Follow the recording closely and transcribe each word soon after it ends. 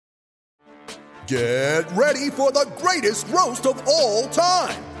Get ready for the greatest roast of all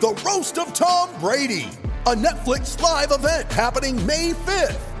time, the Roast of Tom Brady, a Netflix live event happening May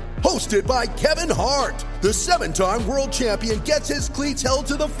 5th. Hosted by Kevin Hart, the 7-time world champion gets his cleats held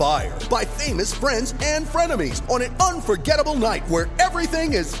to the fire by famous friends and frenemies on an unforgettable night where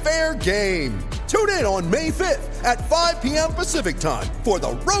everything is fair game. Tune in on May 5th at 5 p.m. Pacific time for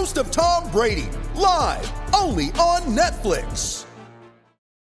the Roast of Tom Brady, live only on Netflix.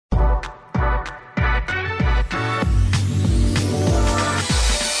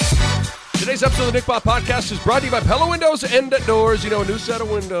 Today's episode of the Nick Bob Podcast is brought to you by Pella Windows and Doors. You know, a new set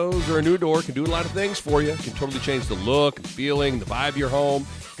of windows or a new door can do a lot of things for you. It can totally change the look and feeling, the vibe of your home.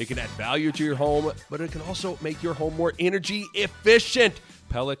 It can add value to your home, but it can also make your home more energy efficient.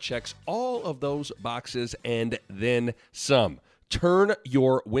 Pella checks all of those boxes and then some. Turn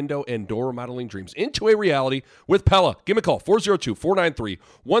your window and door remodeling dreams into a reality with Pella. Give me a call,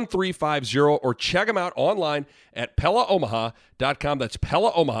 402-493-1350, or check them out online at PellaOmaha.com. That's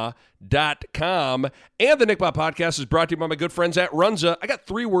PellaOmaha.com. And the Nick Bob Podcast is brought to you by my good friends at Runza. I got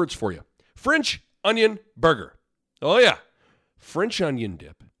 3 words for you. French onion burger. Oh, yeah. French onion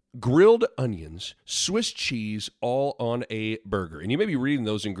dip, grilled onions, Swiss cheese, all on a burger. And you may be reading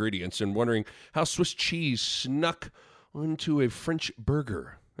those ingredients and wondering how Swiss cheese snuck onto a French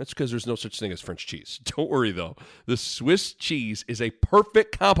burger. That's because there's no such thing as French cheese. Don't worry, though. The Swiss cheese is a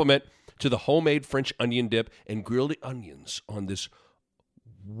perfect complement to the homemade French onion dip and grilled onions on this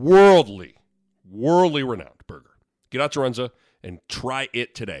worldly renowned burger. Get out to Runza and try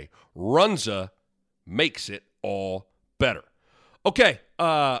it today. Runza makes it all better. Okay,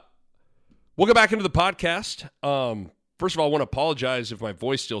 we'll get back into the podcast. First of all, I want to apologize if my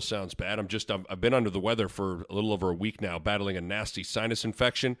voice still sounds bad. I've been under the weather for a little over a week now, battling a nasty sinus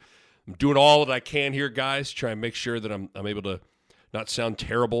infection. I'm doing all that I can here, guys, try and make sure that I'm able to not sound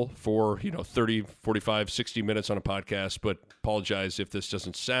terrible for, 30, 45, 60 minutes on a podcast, but apologize if this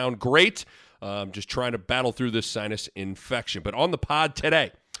doesn't sound great. I'm just trying to battle through this sinus infection. But on the pod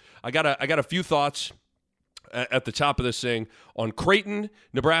today, I got a few thoughts at the top of this thing on Creighton,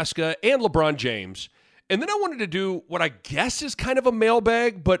 Nebraska, and LeBron James. And then I wanted to do what I guess is kind of a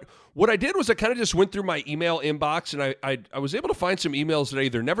mailbag, but what I did was I kind of just went through my email inbox, and I was able to find some emails that I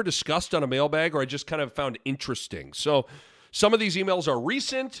either never discussed on a mailbag or I just kind of found interesting. So some of these emails are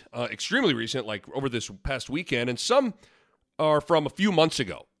recent, extremely recent, like over this past weekend, and some are from a few months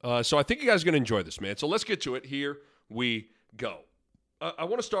ago. So I think you guys are going to enjoy this, man. So let's get to it. Here we go. I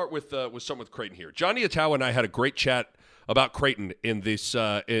want to start with something with Creighton here. Johnny Atawa and I had a great chat about Creighton in this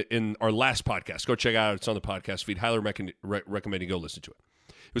in our last podcast. Go check it out. It's on the podcast feed. Highly recommend you go listen to it.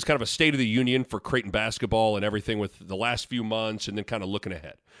 It was kind of a state of the union for Creighton basketball and everything with the last few months and then kind of looking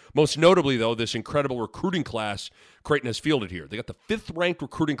ahead. Most notably, though, this incredible recruiting class Creighton has fielded here. They got the 5th-ranked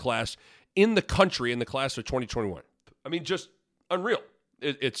recruiting class in the country in the class of 2021. I mean, just unreal.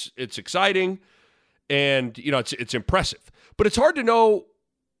 It's exciting, and it's impressive. But it's hard to know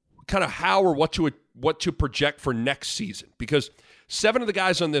kind of how or what to project for next season, because 7 of the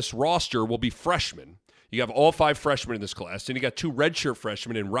guys on this roster will be freshmen. You have all 5 freshmen in this class, and you got 2 redshirt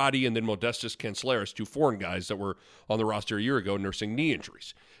freshmen in Roddy and then Modestus Cancelaris, 2 foreign guys that were on the roster a year ago nursing knee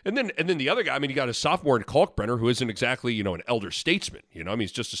injuries. And then the other guy, you got a sophomore in Kalkbrenner who isn't exactly, an elder statesman.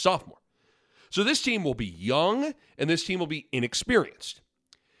 He's just a sophomore. So this team will be young, and this team will be inexperienced.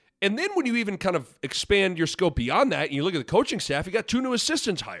 And then when you even kind of expand your scope beyond that, and you look at the coaching staff, you got 2 new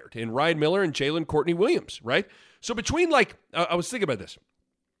assistants hired in Ryan Miller and Jalen Courtney Williams, right? So between I was thinking about this.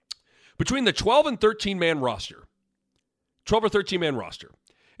 Between the 12 and 13-man roster, 12 or 13-man roster,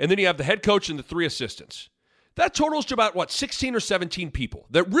 and then you have the head coach and the 3 assistants, that totals to about, 16 or 17 people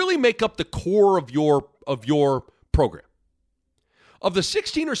that really make up the core of your program. Of the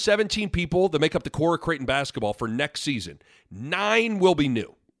 16 or 17 people that make up the core of Creighton basketball for next season, 9 will be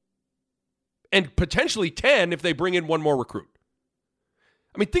new. And potentially 10 if they bring in one more recruit.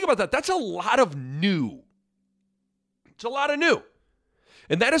 I mean, think about that. That's a lot of new. It's a lot of new.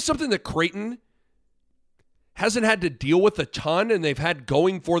 And that is something that Creighton hasn't had to deal with a ton, and they've had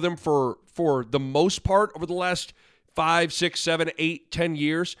going for them for the most part over the last 5, 6, 7, 8, 10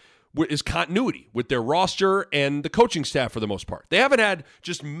 years, is continuity with their roster and the coaching staff for the most part. They haven't had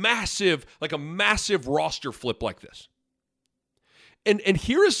just a massive roster flip like this. And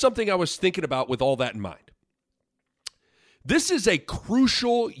here is something I was thinking about with all that in mind. This is a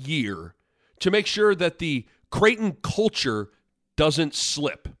crucial year to make sure that the Creighton culture doesn't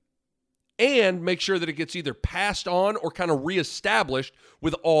slip and make sure that it gets either passed on or kind of reestablished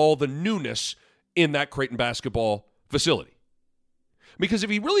with all the newness in that Creighton basketball facility. Because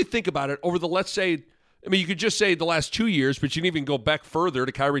if you really think about it, over the, let's say, I mean, you could just say the last 2 years, but you can even go back further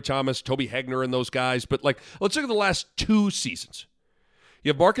to Kyrie Thomas, Toby Hegner, and those guys. But, let's look at the last 2 seasons. You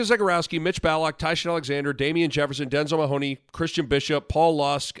have Marcus Zegarowski, Mitch Ballock, Tyshon Alexander, Damian Jefferson, Denzel Mahoney, Christian Bishop, Paul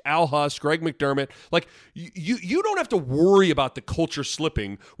Lusk, Al Huss, Greg McDermott. You don't have to worry about the culture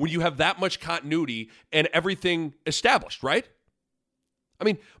slipping when you have that much continuity and everything established, right? I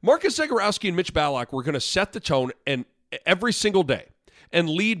mean, Marcus Zegarowski and Mitch Ballock were going to set the tone and every single day and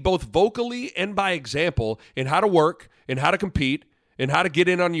lead both vocally and by example in how to work, and how to compete, and how to get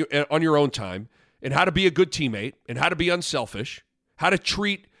in on your own time, and how to be a good teammate, and how to be unselfish, how to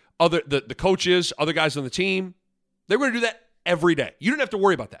treat the coaches, other guys on the team. They were going to do that every day. You didn't have to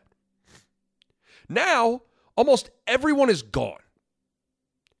worry about that. Now, almost everyone is gone.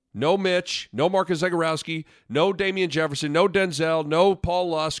 No Mitch, no Marcus Zegarowski, no Damian Jefferson, no Denzel, no Paul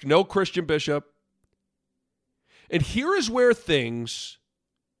Lusk, no Christian Bishop. And here is where things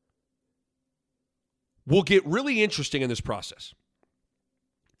will get really interesting in this process.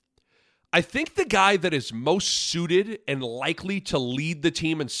 I think the guy that is most suited and likely to lead the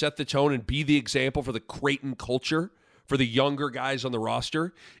team and set the tone and be the example for the Creighton culture for the younger guys on the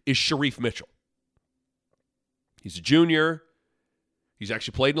roster is Sharif Mitchell. He's a junior. He's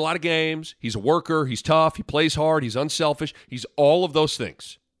actually played in a lot of games. He's a worker. He's tough. He plays hard. He's unselfish. He's all of those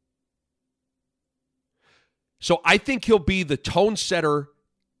things. So I think he'll be the tone setter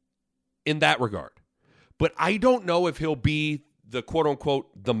in that regard. But I don't know if he'll be the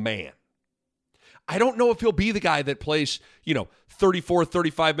quote-unquote the man. I don't know if he'll be the guy that plays, 34,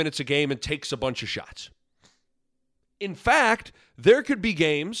 35 minutes a game and takes a bunch of shots. In fact, there could be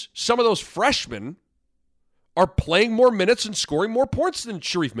games, some of those freshmen are playing more minutes and scoring more points than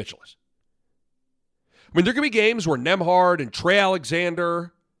Sharif Mitchell is. I mean, there could be games where Nembhard and Trey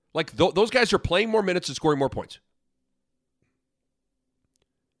Alexander, those guys are playing more minutes and scoring more points.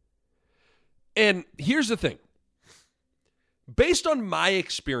 And here's the thing. Based on my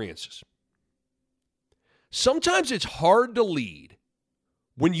experiences, sometimes it's hard to lead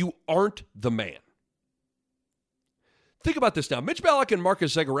when you aren't the man. Think about this now. Mitch Ballock and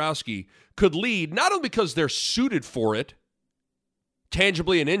Marcus Zegarowski could lead not only because they're suited for it,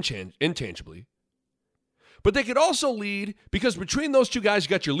 tangibly and intangibly, but they could also lead because between those two guys, you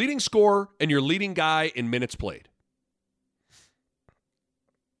got your leading scorer and your leading guy in minutes played.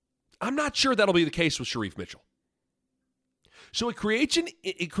 I'm not sure that'll be the case with Sharif Mitchell. So it creates an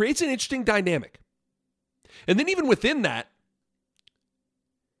interesting dynamic. And then even within that,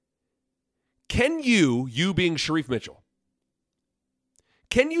 can you being Sharif Mitchell,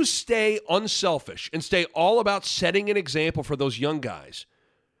 can you stay unselfish and stay all about setting an example for those young guys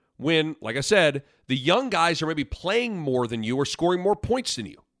when, like I said, the young guys are maybe playing more than you or scoring more points than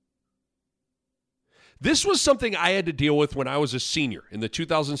you? This was something I had to deal with when I was a senior in the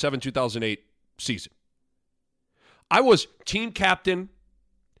 2007-2008 season. I was team captain.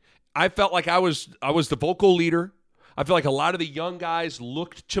 I felt like I was the vocal leader. I feel like a lot of the young guys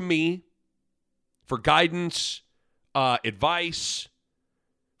looked to me for guidance, advice,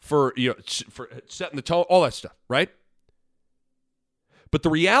 for setting the tone, all that stuff, right? But the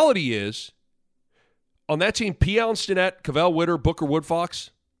reality is, on that team, P. Allen Stinnett, Cavell Witter, Booker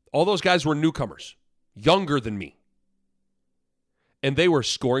Woodfox, all those guys were newcomers, younger than me. And they were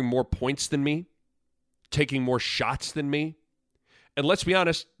scoring more points than me, taking more shots than me. And let's be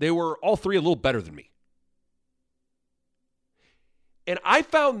honest, they were all three a little better than me. And I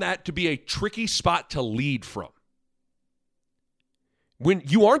found that to be a tricky spot to lead from. When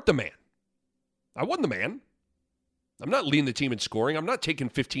you aren't the man. I wasn't the man. I'm not leading the team in scoring. I'm not taking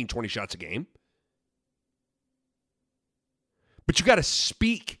 15, 20 shots a game. But you got to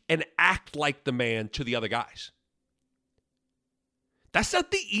speak and act like the man to the other guys. That's not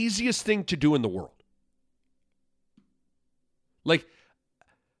the easiest thing to do in the world.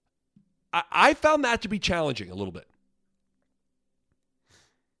 I found that to be challenging a little bit.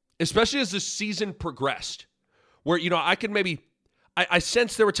 Especially as the season progressed. Where, I could maybe, I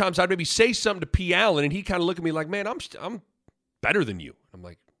sensed there were times I'd maybe say something to P. Allen and he'd kind of look at me like, man, I'm better than you. I'm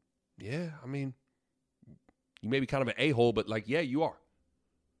like, yeah, I mean, you may be kind of an a-hole, but yeah, you are.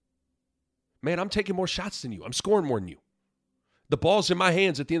 Man, I'm taking more shots than you. I'm scoring more than you. The ball's in my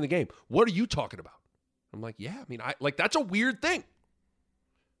hands at the end of the game. What are you talking about? I'm like, yeah, I mean, that's a weird thing.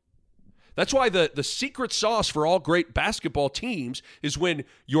 That's why the secret sauce for all great basketball teams is when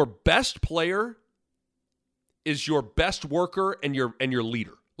your best player is your best worker and your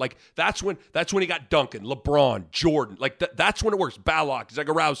leader. That's when you got Duncan, LeBron, Jordan. That's when it works. Ballock,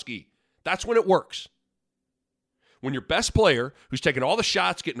 Zegarowski. That's when it works. When your best player, who's taking all the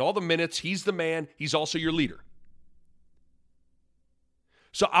shots, getting all the minutes, he's the man, he's also your leader.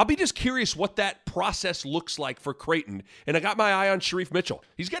 So I'll be just curious what that process looks like for Creighton. And I got my eye on Sharif Mitchell.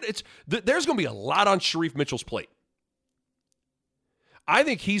 There's going to be a lot on Sharif Mitchell's plate. I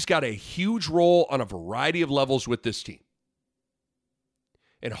think he's got a huge role on a variety of levels with this team.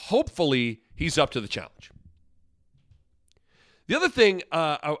 And hopefully he's up to the challenge. The other thing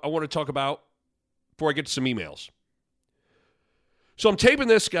I want to talk about before I get to some emails. So I'm taping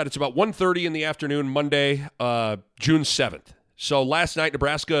this. It's about 1:30 in the afternoon, Monday, June 7th. So last night,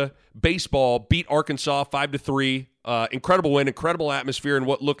 Nebraska baseball beat Arkansas 5-3. Incredible win, incredible atmosphere, and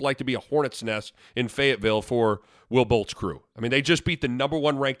what looked like to be a hornet's nest in Fayetteville for Will Bolt's crew. I mean, they just beat the number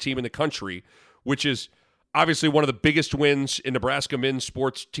one ranked team in the country, which is obviously one of the biggest wins in Nebraska men's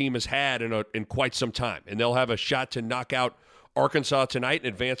sports team has had in quite some time. And they'll have a shot to knock out Arkansas tonight and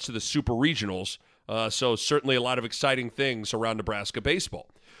advance to the Super Regionals. So certainly a lot of exciting things around Nebraska baseball.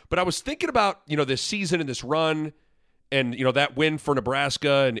 But I was thinking about, this season and this run and, that win for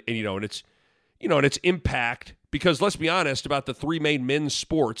Nebraska and its impact, because let's be honest about the three main men's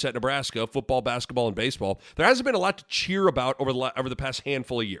sports at Nebraska, football, basketball, and baseball. There hasn't been a lot to cheer about over the past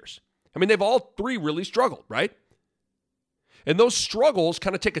handful of years. I mean, they've all three really struggled, right? And those struggles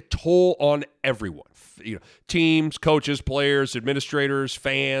kind of take a toll on everyone. Teams, coaches, players, administrators,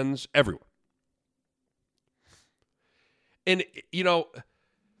 fans, everyone. And,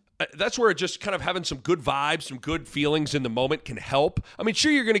 that's where just kind of having some good vibes, some good feelings in the moment can help. I mean,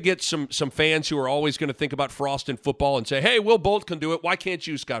 sure, you're going to get some fans who are always going to think about Frost in football and say, hey, Will Bolt can do it. Why can't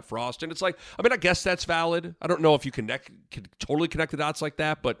you, Scott Frost? And it's like, I guess that's valid. I don't know if you can totally connect the dots like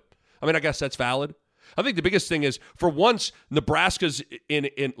that, but I guess that's valid. I think the biggest thing is, for once, Nebraska's in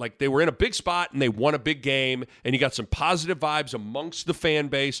they were in a big spot and they won a big game, and you got some positive vibes amongst the fan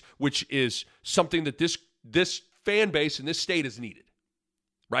base, which is something that this fan base in this state is needed,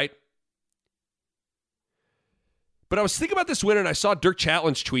 right? But I was thinking about this win, and I saw Dirk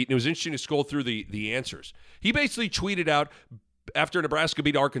Chatlin's tweet, and it was interesting to scroll through the answers. He basically tweeted out after Nebraska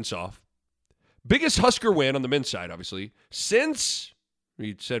beat Arkansas, biggest Husker win on the men's side, obviously, since,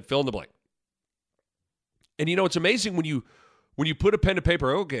 he said, fill in the blank. And it's amazing when you put a pen to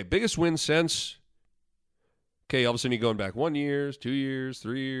paper, okay, biggest win since, okay, all of a sudden you're going back 1 year, 2 years,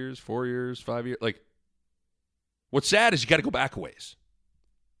 3 years, 4 years, 5 years. Like, what's sad is you got to go back a ways.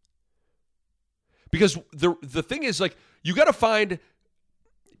 Because the thing is, like, what you got to find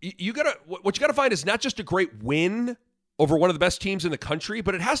is not just a great win over one of the best teams in the country,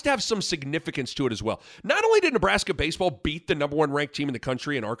 but it has to have some significance to it as well. Not only did Nebraska baseball beat the number one ranked team in the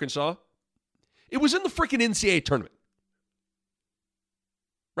country in Arkansas, it was in the freaking NCAA tournament.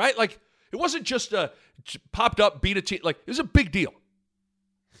 Right? Like, it wasn't just popped up, beat a team. Like, it was a big deal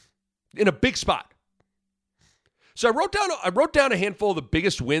in a big spot. So I wrote down a handful of the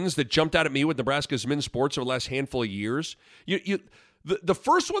biggest wins that jumped out at me with Nebraska's men's sports over the last handful of years. The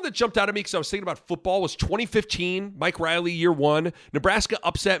first one that jumped out at me, because I was thinking about football, was 2015, Mike Riley, year one. Nebraska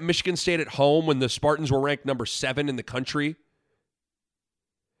upset Michigan State at home when the Spartans were ranked number 7 in the country.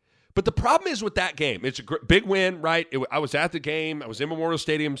 But the problem is with that game, it's a big win, right? I was at the game. I was in Memorial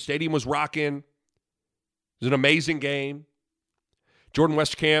Stadium. Stadium was rocking. It was an amazing game. Jordan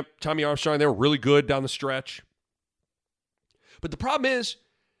Westcamp, Tommy Armstrong, they were really good down the stretch. But the problem is,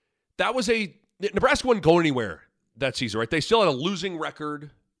 Nebraska wasn't going anywhere that season, right? They still had a losing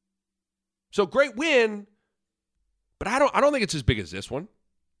record. So great win, but I don't think it's as big as this one.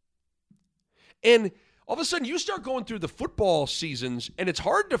 And all of a sudden, you start going through the football seasons, and it's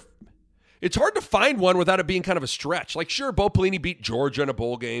hard to find one without it being kind of a stretch. Like, sure, Bo Pelini beat Georgia in a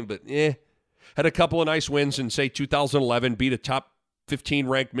bowl game, but had a couple of nice wins in, say, 2011, beat a top 15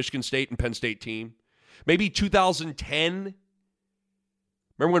 ranked Michigan State and Penn State team. Maybe 2010.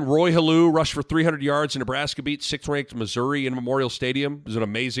 Remember when Roy Halou rushed for 300 yards and Nebraska beat 6th ranked Missouri in Memorial Stadium? It was an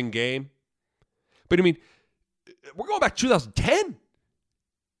amazing game. But we're going back to 2010.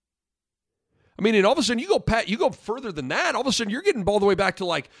 And all of a sudden you go further than that. All of a sudden you're getting all the way back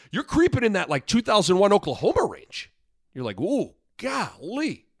to you're creeping in that 2001 Oklahoma range. You're like, ooh,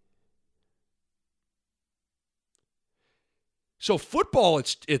 golly. So football,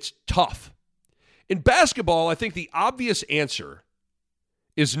 it's tough. In basketball, I think the obvious answer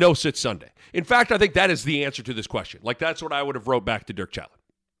is no sit Sunday. In fact, I think that is the answer to this question. That's what I would have wrote back to Dirk Chatlin.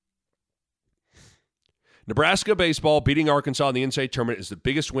 Nebraska baseball beating Arkansas in the NCAA tournament is the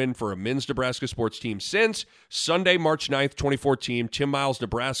biggest win for a men's Nebraska sports team since Sunday, March 9th, 2014, Tim Miles'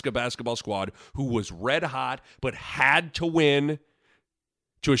 Nebraska basketball squad, who was red hot but had to win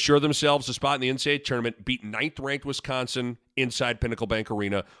to assure themselves a spot in the NCAA tournament, beat 9th-ranked Wisconsin inside Pinnacle Bank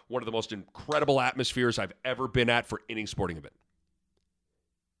Arena, one of the most incredible atmospheres I've ever been at for any sporting event.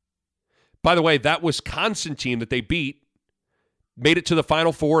 By the way, that Wisconsin team that they beat made it to the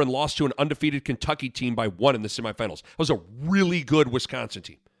Final Four and lost to an undefeated Kentucky team by 1 in the semifinals. That was a really good Wisconsin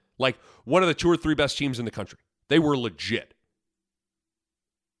team. Like one of the 2 or 3 best teams in the country. They were legit.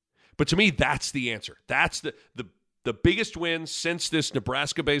 But to me, that's the answer. That's the biggest win since this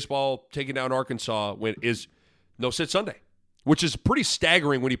Nebraska baseball taking down Arkansas win is No-Sit Sunday, which is pretty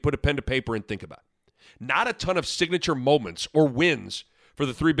staggering when you put a pen to paper and think about it. Not a ton of signature moments or wins for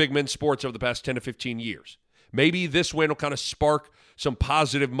the 3 big men's sports over the past 10 to 15 years. Maybe this win will kind of spark some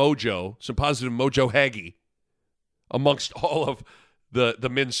positive mojo haggy amongst all of the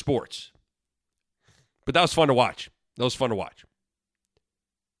men's sports. But that was fun to watch.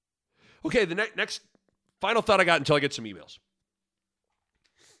 Okay, the next final thought I got until I get some emails.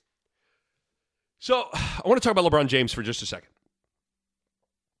 So I want to talk about LeBron James for just a second.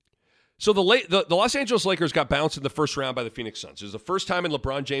 So the Los Angeles Lakers got bounced in the first round by the Phoenix Suns. It was the first time in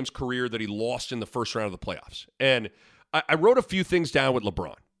LeBron James' career that he lost in the first round of the playoffs. And I wrote a few things down with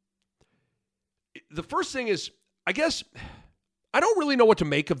LeBron. The first thing is, I guess, I don't really know what to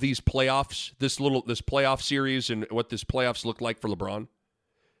make of these playoffs, this playoff series and what this playoffs look like for LeBron.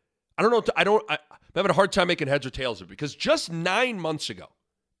 I don't know. I'm having a hard time making heads or tails of it because just 9 months ago,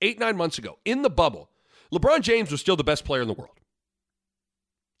 8-9 months ago, in the bubble, LeBron James was still the best player in the world.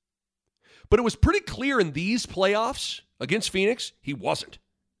 But it was pretty clear in these playoffs against Phoenix, he wasn't.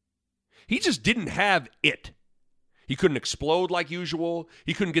 He just didn't have it. He couldn't explode like usual.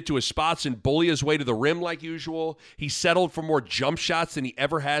 He couldn't get to his spots and bully his way to the rim like usual. He settled for more jump shots than he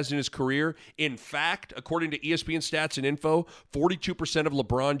ever has in his career. In fact, according to ESPN Stats and Info, 42% of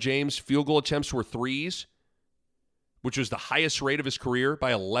LeBron James' field goal attempts were threes, which was the highest rate of his career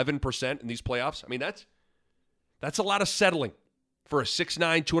by 11% in these playoffs. I mean, that's a lot of settling for a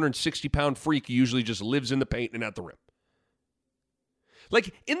 6'9", 260-pound freak who usually just lives in the paint and at the rim.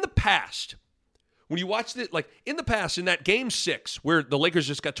 Like, in the past, when you watched it, like, in the past, in that Game 6, where the Lakers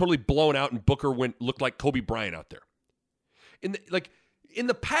just got totally blown out and Booker looked like Kobe Bryant out there. In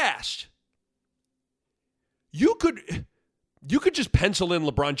the past, you could just pencil in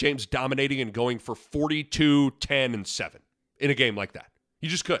LeBron James dominating and going for 42, 10, and 7 in a game like that. You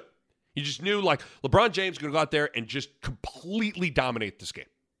just could. You just knew, like, LeBron James is going to go out there and just completely dominate this game.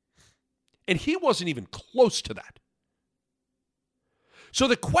 And he wasn't even close to that. So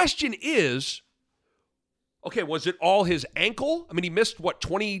the question is, okay, was it all his ankle? I mean, he missed,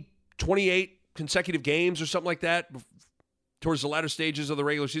 28 consecutive games or something like that towards the latter stages of the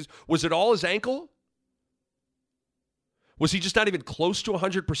regular season. Was it all his ankle? Was he just not even close to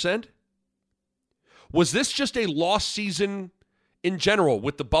 100%? Was this just a lost season in general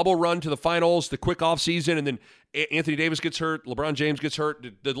with the bubble run to the finals, the quick off season, and then Anthony Davis gets hurt, LeBron James gets hurt?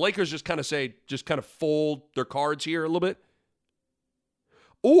 Did the Lakers just kind of fold their cards here a little bit?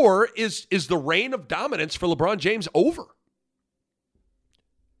 Or is the reign of dominance for LeBron James over?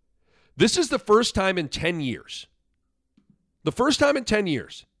 This is the first time in 10 years. The first time in 10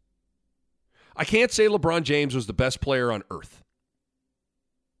 years. I can't say LeBron James was the best player on earth.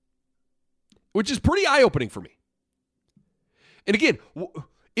 Which is pretty eye-opening for me. And again,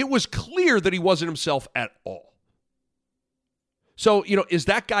 it was clear that he wasn't himself at all. So, is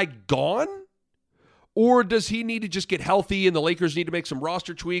that guy gone? Or does he need to just get healthy and the Lakers need to make some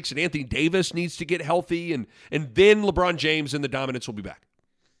roster tweaks and Anthony Davis needs to get healthy and then LeBron James and the dominance will be back?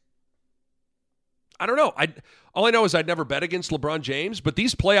 I don't know. All I know is I'd never bet against LeBron James, but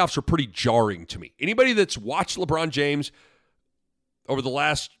these playoffs are pretty jarring to me. Anybody that's watched LeBron James over the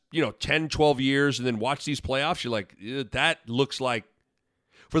last 10, 12 years and then watch these playoffs, you're like, that looks like,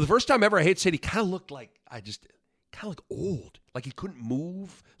 for the first time ever, I hate to say it, he kind of looked like, old. Like he couldn't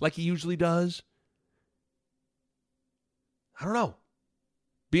move like he usually does. I don't know.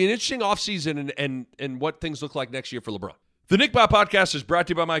 Be an interesting offseason and what things look like next year for LeBron. The Nick Bob Podcast is brought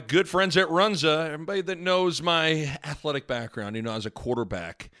to you by my good friends at Runza. Everybody that knows my athletic background, I was a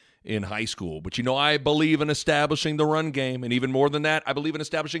quarterback in high school. But I believe in establishing the run game. And even more than that, I believe in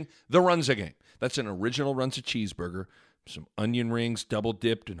establishing the Runza game. That's an original Runza cheeseburger, some onion rings double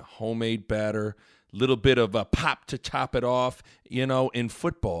dipped in a homemade batter, little bit of a pop to top it off. In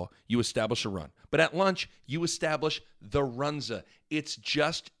football, you establish a run. But at lunch, you establish the Runza. It's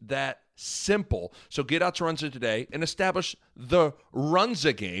just that simple. So get out to Runza today and establish the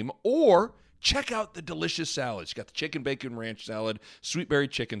Runza game, or check out the delicious salads. You got the chicken bacon ranch salad, sweet berry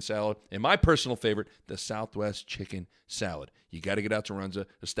chicken salad, and my personal favorite, the Southwest chicken salad. You got to get out to Runza,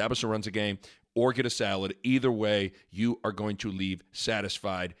 establish a Runza game, or get a salad. Either way, you are going to leave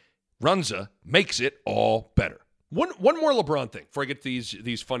satisfied. Runza makes it all better. One more LeBron thing before I get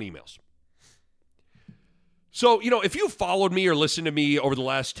these fun emails. So, if you followed me or listened to me over the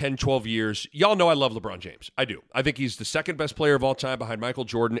last 10, 12 years, y'all know I love LeBron James. I do. I think he's the second best player of all time behind Michael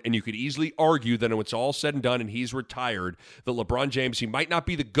Jordan, and you could easily argue that when it's all said and done and he's retired, that LeBron James, he might not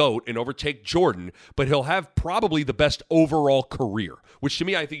be the GOAT and overtake Jordan, but he'll have probably the best overall career, which to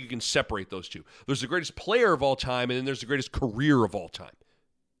me, I think you can separate those two. There's the greatest player of all time, and then there's the greatest career of all time.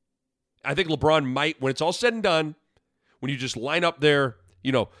 I think LeBron might, when it's all said and done, when you just line up there,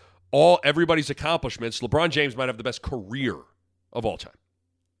 everybody's accomplishments, LeBron James might have the best career of all time.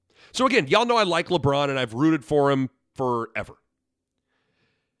 So again, y'all know I like LeBron and I've rooted for him forever.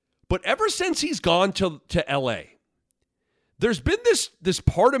 But ever since he's gone to LA, there's been this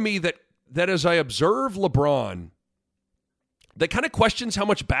part of me that as I observe LeBron, that kind of questions how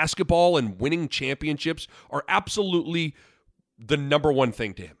much basketball and winning championships are absolutely the number one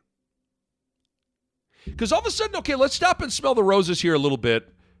thing to him. Because all of a sudden, okay, let's stop and smell the roses here a little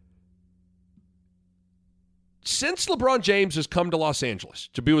bit. Since LeBron James has come to Los Angeles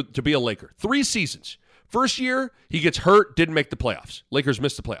to be a Laker, 3 seasons. First year, he gets hurt, didn't make the playoffs. Lakers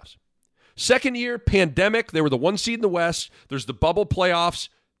missed the playoffs. Second year, pandemic. They were the 1 seed in the West. There's the bubble playoffs.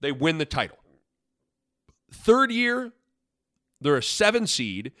 They win the title. Third year, they're a 7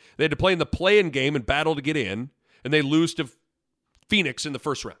 seed. They had to play in the play-in game and battle to get in, and they lose to Phoenix in the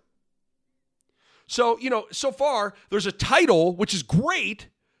first round. So, so far, there's a title, which is great,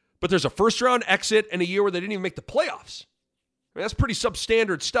 but there's a first-round exit and a year where they didn't even make the playoffs. I mean, that's pretty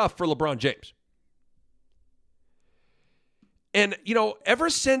substandard stuff for LeBron James. And, ever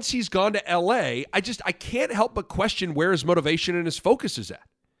since he's gone to L.A., I can't help but question where his motivation and his focus is at.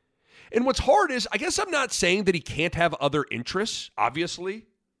 And what's hard is, I guess I'm not saying that he can't have other interests, obviously.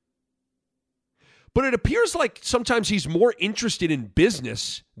 But it appears like sometimes he's more interested in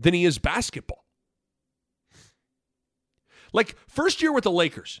business than he is basketball. Like, first year with the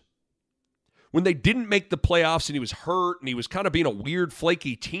Lakers, when they didn't make the playoffs and he was hurt and he was kind of being a weird,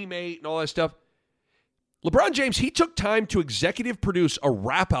 flaky teammate and all that stuff, LeBron James, he took time to executive produce a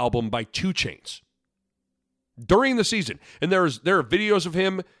rap album by 2 Chainz during the season. And there are videos of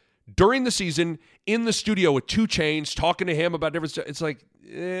him during the season in the studio with 2 Chainz talking to him about different stuff. It's like,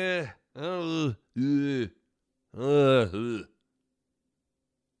 I mean,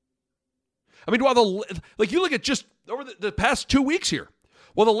 you look at just over the past 2 weeks here,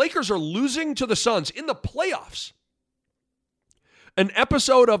 while the Lakers are losing to the Suns in the playoffs, an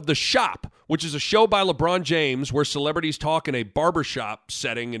episode of The Shop, which is a show by LeBron James where celebrities talk in a barbershop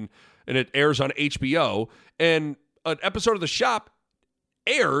setting and it airs on HBO, and an episode of The Shop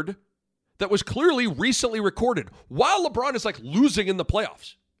aired that was clearly recently recorded while LeBron is losing in the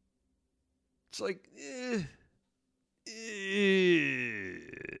playoffs. It's like,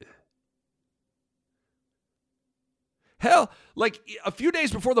 Hell, a few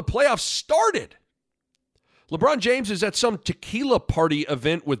days before the playoffs started, LeBron James is at some tequila party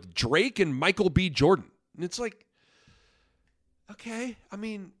event with Drake and Michael B. Jordan. And it's like, okay, I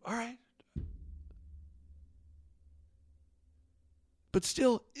mean, all right. But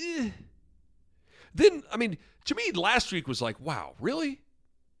still, Then, I mean, to me, last week was like, wow, really?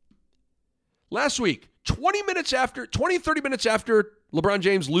 Last week, 30 minutes after LeBron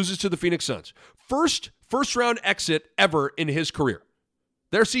James loses to the Phoenix Suns, first round exit ever in his career.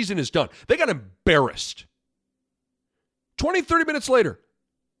 Their season is done. They got embarrassed. 30 minutes later,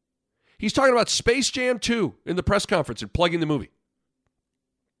 he's talking about Space Jam 2 in the press conference and plugging the movie.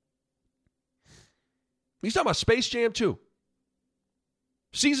 He's talking about Space Jam 2.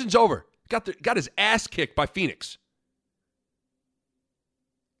 Season's over. Got his ass kicked by Phoenix.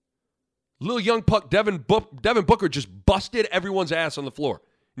 Little young puck Devin Booker just busted everyone's ass on the floor.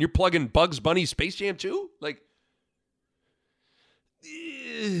 And you're plugging Bugs Bunny Space Jam 2?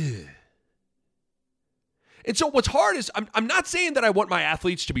 And so what's hard is I'm not saying that I want my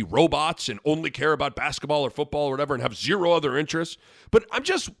athletes to be robots and only care about basketball or football or whatever and have zero other interests. But I'm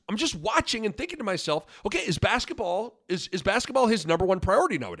just watching and thinking to myself, okay, is basketball his number one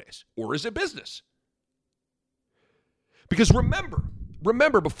priority nowadays? Or is it business? Because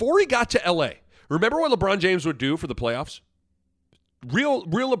remember, before he got to LA, remember what LeBron James would do for the playoffs? Real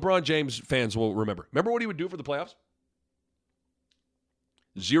LeBron James fans will remember. Remember what he would do for the playoffs?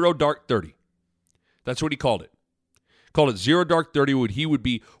 0 Dark 30. That's what he called it. Called it 0 Dark 30. He would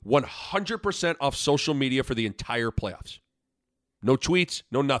be 100% off social media for the entire playoffs. No tweets,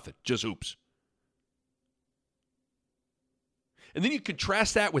 no nothing, just hoops. And then you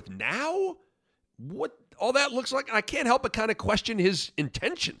contrast that with now, what all that looks like, and I can't help but kind of question his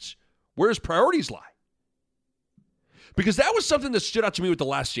intentions, where his priorities lie. Because that was something that stood out to me with The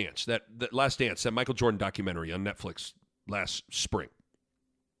Last Dance, that Michael Jordan documentary on Netflix last spring.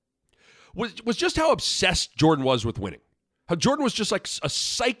 was just how obsessed Jordan was with winning. How Jordan was just like a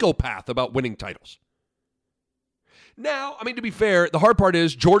psychopath about winning titles. Now, I mean, to be fair, the hard part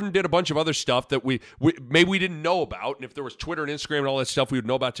is Jordan did a bunch of other stuff that we maybe we didn't know about. And if there was Twitter and Instagram and all that stuff, we would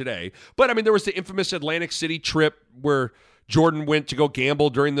know about today. But, I mean, there was the infamous Atlantic City trip where Jordan went to go gamble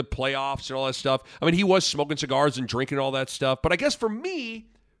during the playoffs and all that stuff. I mean, he was smoking cigars and drinking all that stuff. But I guess for me,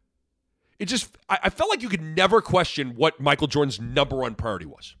 I felt like you could never question what Michael Jordan's number one priority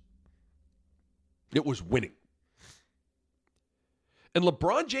was. It was winning. And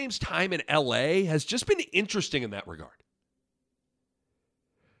LeBron James' time in LA has just been interesting in that regard.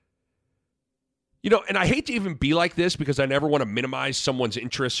 You know, and I hate to even be like this because I never want to minimize someone's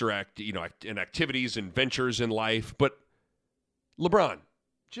interests or in activities and ventures in life. But LeBron,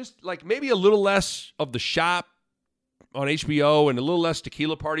 just like maybe a little less of the shop on HBO and a little less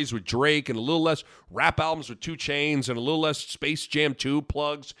tequila parties with Drake and a little less rap albums with 2 Chainz and a little less Space Jam 2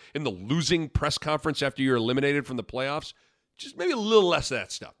 plugs in the losing press conference after you're eliminated from the playoffs. Just maybe a little less of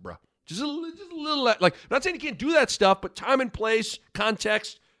that stuff, bro. Just a little less. Like, I'm not saying you can't do that stuff, but time and place,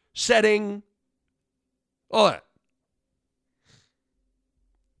 context, setting, all that.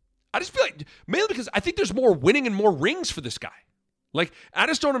 I just feel like, mainly because I think there's more winning and more rings for this guy. Like, I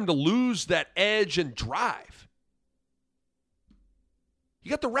just don't want him to lose that edge and drive.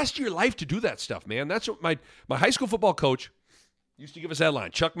 You got the rest of your life to do that stuff, man. That's what my high school football coach used to give us that line,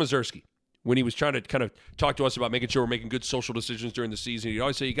 Chuck Mazursky. When he was trying to kind of talk to us about making sure we're making good social decisions during the season, he'd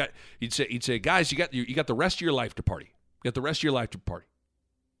always say, he'd say, guys, you got the rest of your life to party. You got the rest of your life to party.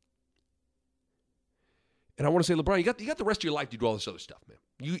 And I want to say, LeBron, you got the rest of your life to do all this other stuff, man.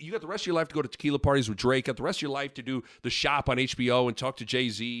 You got the rest of your life to go to tequila parties with Drake. You got the rest of your life to do the shop on HBO and talk to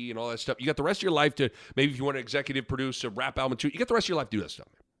Jay-Z and all that stuff. You got the rest of your life to, maybe if you want to executive produce a rap album too, you got the rest of your life to do that stuff,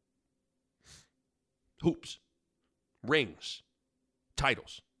 man. Hoops, rings,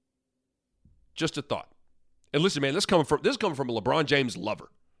 titles. Just a thought. And listen, man, this is coming from a LeBron James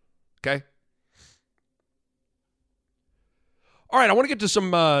lover. Okay? All right, I want to get to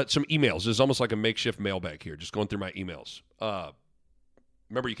some emails. This is almost like a makeshift mailbag here, just going through my emails.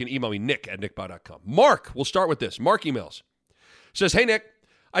 Remember, you can email me, nick@nickbau.com. Mark, we'll start with this. Mark emails. Says, hey, Nick,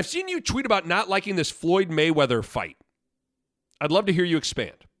 I've seen you tweet about not liking this Floyd-Mayweather fight. I'd love to hear you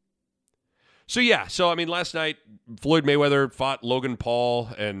expand. So I mean, last night, Floyd Mayweather fought Logan Paul,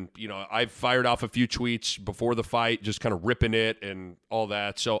 and, I fired off a few tweets before the fight, just kind of ripping it and all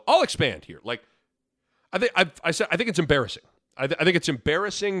that. So I'll expand here. Like, I think it's embarrassing. I think it's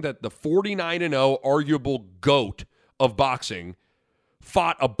embarrassing that the 49-0 arguable GOAT of boxing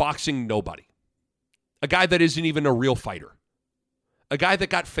fought a boxing nobody. A guy that isn't even a real fighter. A guy that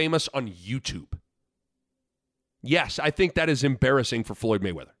got famous on YouTube. Yes, I think that is embarrassing for Floyd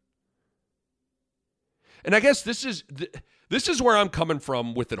Mayweather. And I guess this is where I'm coming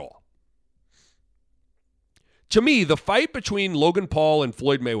from with it all. To me, the fight between Logan Paul and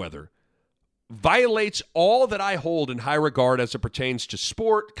Floyd Mayweather violates all that I hold in high regard as it pertains to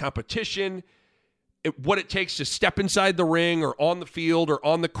sport, competition, what it takes to step inside the ring or on the field or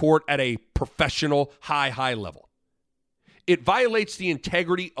on the court at a professional, high level. It violates the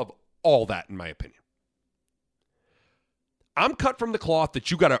integrity of all that, in my opinion. I'm cut from the cloth that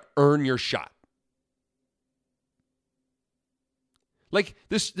you got to earn your shot. Like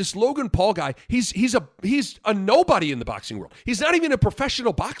this Logan Paul guy, he's a nobody in the boxing world. He's not even a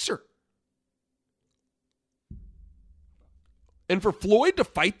professional boxer. And for Floyd to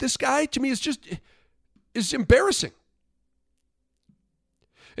fight this guy, to me, is embarrassing.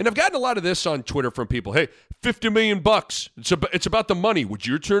 And I've gotten a lot of this on Twitter from people. Hey, $50 million. It's about the money. Would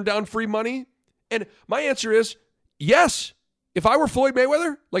you turn down free money? And my answer is yes. If I were Floyd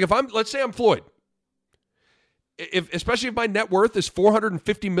Mayweather, like let's say I'm Floyd. Especially if my net worth is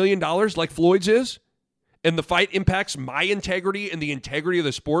 $450 million like Floyd's is, and the fight impacts my integrity and the integrity of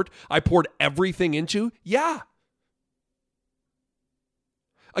the sport I poured everything into, yeah.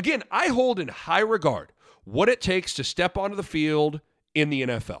 Again, I hold in high regard what it takes to step onto the field in the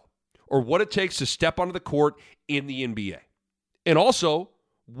NFL, or what it takes to step onto the court in the NBA. And also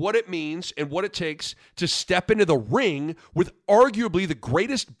what it means and what it takes to step into the ring with arguably the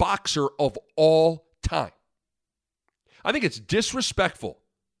greatest boxer of all time. I think it's disrespectful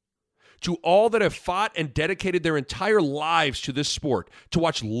to all that have fought and dedicated their entire lives to this sport to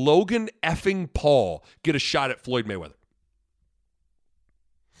watch Logan effing Paul get a shot at Floyd Mayweather.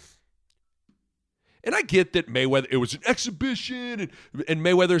 And I get that Mayweather, it was an exhibition and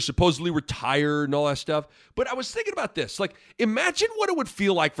Mayweather supposedly retired and all that stuff. But I was thinking about this. Like, imagine what it would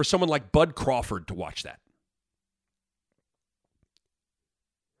feel like for someone like Bud Crawford to watch that.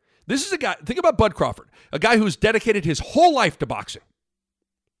 This is a guy, think about Bud Crawford, a guy who's dedicated his whole life to boxing.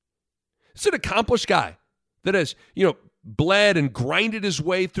 It's an accomplished guy that has, bled and grinded his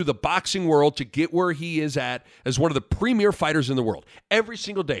way through the boxing world to get where he is at as one of the premier fighters in the world. Every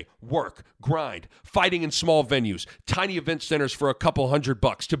single day, work, grind, fighting in small venues, tiny event centers for a couple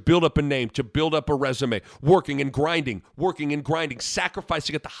 $100 to build up a name, to build up a resume, working and grinding,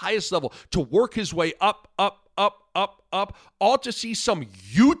 sacrificing at the highest level to work his way up, all to see some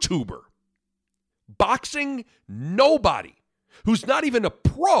YouTuber, boxing nobody, who's not even a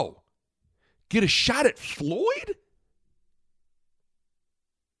pro, get a shot at Floyd?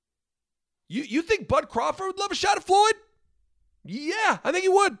 You think Bud Crawford would love a shot at Floyd? Yeah, I think he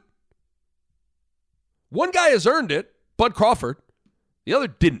would. One guy has earned it, Bud Crawford. The other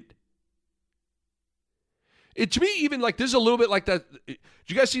didn't. To me, even like this is a little bit like that. Did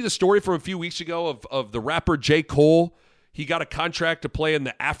you guys see the story from a few weeks ago of the rapper J. Cole? He got a contract to play in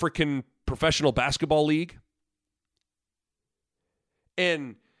the African Professional Basketball League.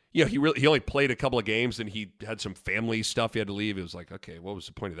 And he only played a couple of games and he had some family stuff he had to leave. It was like, okay, what was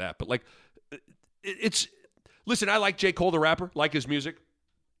the point of that? But like, listen, I like J. Cole the rapper, like his music.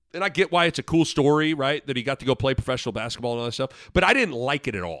 And I get why it's a cool story, right? That he got to go play professional basketball and all that stuff. But I didn't like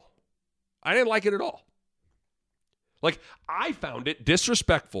it at all. Like, I found it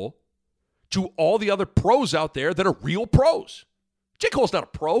disrespectful to all the other pros out there that are real pros. J. Cole's not a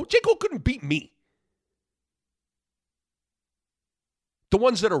pro. J. Cole couldn't beat me. The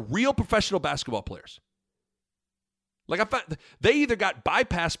ones that are real professional basketball players. Like, I found they either got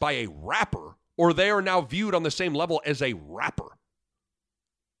bypassed by a rapper or they are now viewed on the same level as a rapper.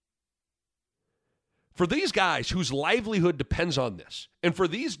 For these guys whose livelihood depends on this, and for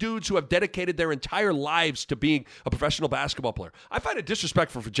these dudes who have dedicated their entire lives to being a professional basketball player, I find it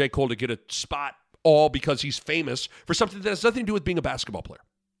disrespectful for J. Cole to get a spot all because he's famous for something that has nothing to do with being a basketball player.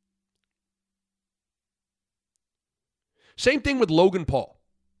 Same thing with Logan Paul.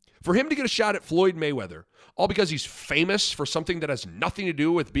 For him to get a shot at Floyd Mayweather, all because he's famous for something that has nothing to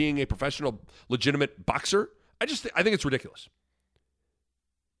do with being a professional, legitimate boxer, I think it's ridiculous.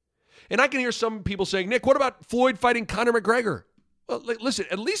 And I can hear some people saying, Nick, what about Floyd fighting Conor McGregor? Well, listen,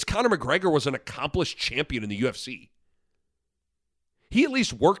 at least Conor McGregor was an accomplished champion in the UFC. He at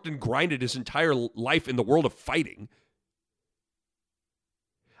least worked and grinded his entire life in the world of fighting.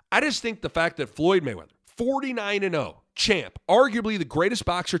 I just think the fact that Floyd Mayweather, 49-0, champ, arguably the greatest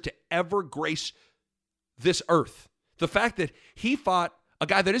boxer to ever grace this earth, the fact that he fought a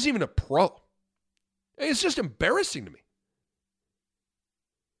guy that isn't even a pro, it's just embarrassing to me.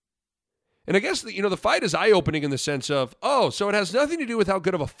 And I guess the fight is eye-opening in the sense of, so it has nothing to do with how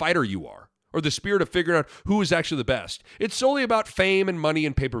good of a fighter you are or the spirit of figuring out who is actually the best. It's solely about fame and money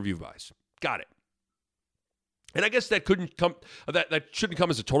and pay-per-view buys. Got it. And I guess that shouldn't come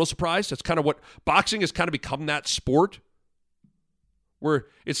as a total surprise. That's kind of what boxing has kind of become, that sport where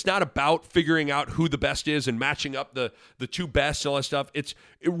it's not about figuring out who the best is and matching up the two best and all that stuff.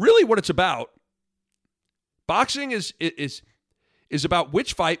 Really what it's about. Boxing is about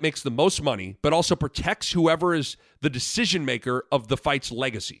which fight makes the most money, but also protects whoever is the decision maker of the fight's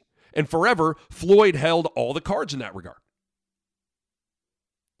legacy. And forever, Floyd held all the cards in that regard.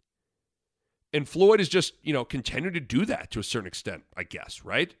 And Floyd has just, continued to do that to a certain extent, I guess,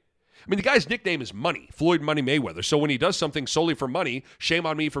 right? I mean, the guy's nickname is Money, Floyd Money Mayweather. So when he does something solely for money, shame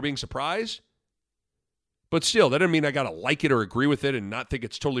on me for being surprised. But still, that doesn't mean I got to like it or agree with it and not think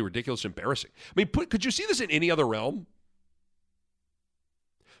it's totally ridiculous, embarrassing. I mean, could you see this in any other realm?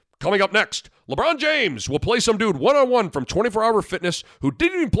 Coming up next, LeBron James will play some dude one-on-one from 24 Hour Fitness who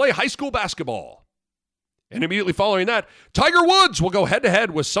didn't even play high school basketball. And immediately following that, Tiger Woods will go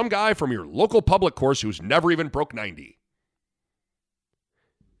head-to-head with some guy from your local public course who's never even broke 90.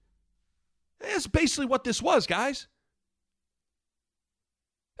 That's basically what this was, guys.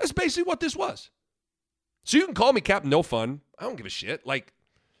 That's basically what this was. So you can call me Captain No Fun. I don't give a shit. But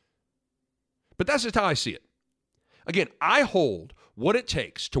that's just how I see it. Again, I hold what it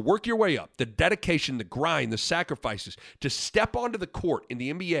takes to work your way up, the dedication, the grind, the sacrifices, to step onto the court in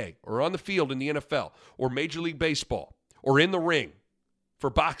the NBA or on the field in the NFL or Major League Baseball or in the ring for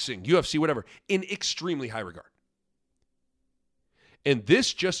boxing, UFC, whatever, in extremely high regard. And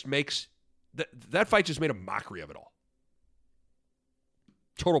this just makes, that fight just made a mockery of it all.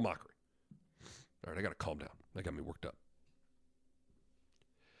 Total mockery. All right, I got to calm down. That got me worked up.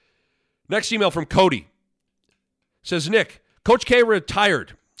 Next email from Cody. Says, Nick, Coach K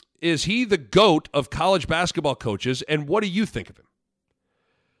retired. Is he the GOAT of college basketball coaches, and what do you think of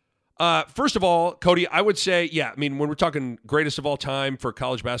him? First of all, Cody, I would say, when we're talking greatest of all time for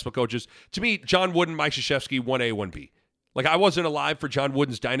college basketball coaches, to me, John Wooden, Mike Krzyzewski, 1A, 1B. I wasn't alive for John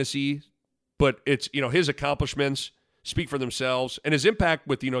Wooden's dynasty, but it's, his accomplishments, speak for themselves. And his impact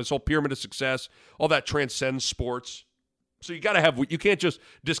with, his whole pyramid of success, all that transcends sports. So you can't just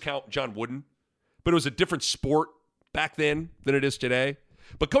discount John Wooden. But it was a different sport back then than it is today.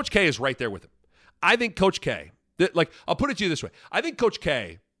 But Coach K is right there with him. I think Coach K, I'll put it to you this way. I think Coach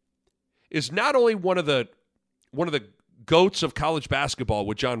K is not only one of the GOATs of college basketball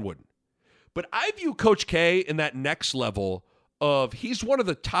with John Wooden, but I view Coach K in that next level of he's one of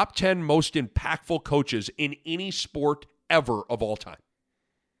the top 10 most impactful coaches in any sport ever of all time.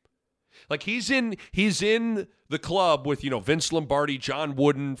 Like he's in the club with, Vince Lombardi, John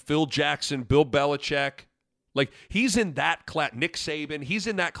Wooden, Phil Jackson, Bill Belichick. Like he's in that class. Nick Saban, he's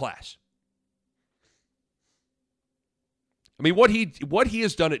in that class. I mean, what he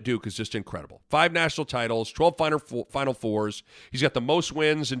has done at Duke is just incredible. 5 national titles, 12 Final Fours. He's got the most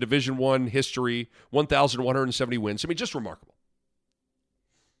wins in Division I history, 1,170 wins. I mean, just remarkable.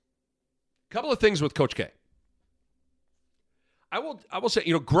 A couple of things with Coach K. I will say,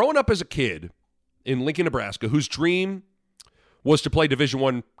 growing up as a kid in Lincoln, Nebraska, whose dream was to play Division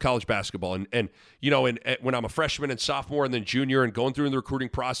I college basketball, and when I'm a freshman and sophomore and then junior and going through the recruiting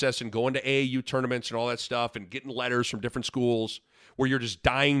process and going to AAU tournaments and all that stuff and getting letters from different schools where you're just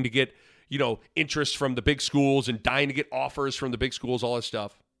dying to get, interest from the big schools and dying to get offers from the big schools, all that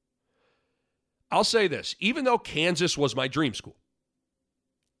stuff. I'll say this, even though Kansas was my dream school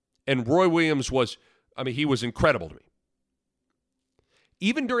and Roy Williams he was incredible to me.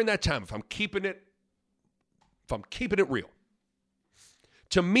 Even during that time, if I'm keeping it real,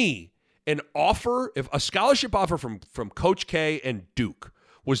 to me, if a scholarship offer from Coach K and Duke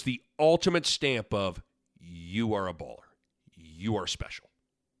was the ultimate stamp of you are a baller, you are special.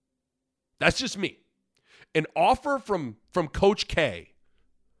 That's just me. An offer from Coach K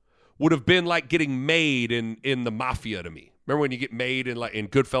would have been like getting made in the mafia to me. Remember when you get made in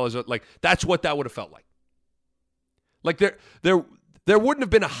Goodfellas? Like that's what that would have felt like. Like there wouldn't have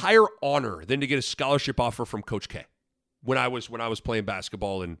been a higher honor than to get a scholarship offer from Coach K when I was playing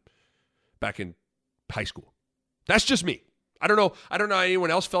basketball back in high school. That's just me. I don't know how anyone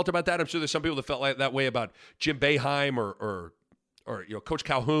else felt about that. I'm sure there's some people that felt like that way about Jim Boeheim or Coach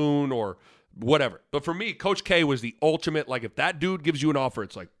Calhoun or whatever. But for me, Coach K was the ultimate. Like if that dude gives you an offer,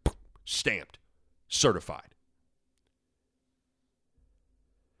 it's like stamped, certified.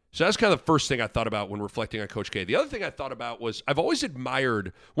 So that's kind of the first thing I thought about when reflecting on Coach K. The other thing I thought about was one of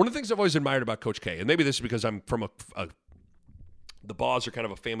the things I've always admired about Coach K, and maybe this is because I'm from the Baws are kind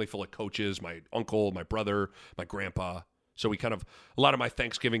of a family full of coaches, my uncle, my brother, my grandpa. So a lot of my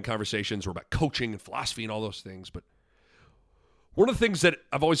Thanksgiving conversations were about coaching and philosophy and all those things. But one of the things that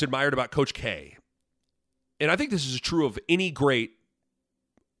I've always admired about Coach K, and I think this is true of any great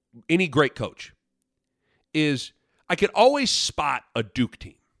coach, is I could always spot a Duke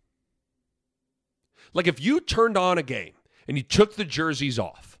team. Like if you turned on a game and you took the jerseys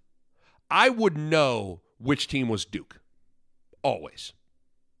off, I would know which team was Duke. Always.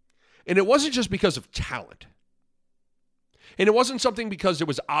 And it wasn't just because of talent. And it wasn't something because it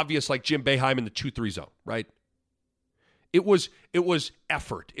was obvious like Jim Boeheim in the 2-3 zone, right? It was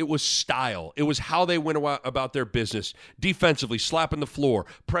effort. It was style. It was how they went about their business. Defensively, slapping the floor,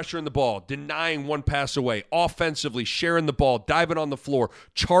 pressuring the ball, denying one pass away. Offensively, sharing the ball, diving on the floor,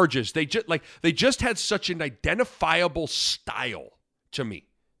 charges. They just had such an identifiable style to me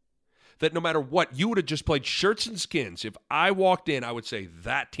that no matter what, you would have just played shirts and skins. If I walked in, I would say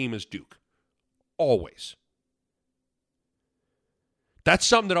that team is Duke. Always. That's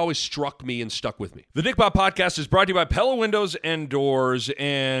something that always struck me and stuck with me. The Nick Bob Podcast is brought to you by Pella Windows and Doors,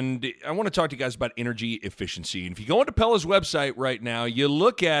 and I want to talk to you guys about energy efficiency. And if you go into Pella's website right now, you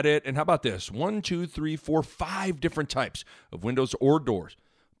look at it, and how about this? 1, 2, 3, 4, 5 different types of windows or doors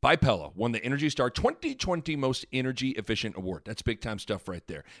by Pella won the Energy Star 2020 Most Energy Efficient Award. That's big-time stuff right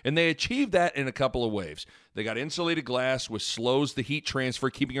there. And they achieved that in a couple of ways. They got insulated glass, which slows the heat transfer,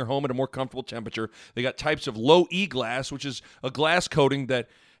 keeping your home at a more comfortable temperature. They got types of low-E glass, which is a glass coating that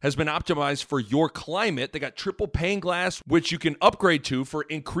has been optimized for your climate. They got triple pane glass, which you can upgrade to for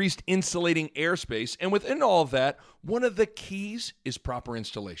increased insulating airspace. And within all of that, one of the keys is proper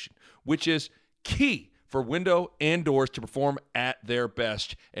installation, which is key for window and doors to perform at their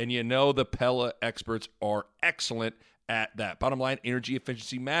best. And you know the Pella experts are excellent at that. Bottom line, energy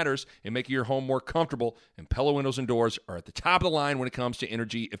efficiency matters in making your home more comfortable, and Pella windows and doors are at the top of the line when it comes to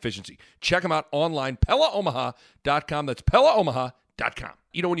energy efficiency. Check them out online, PellaOmaha.com. That's PellaOmaha.com.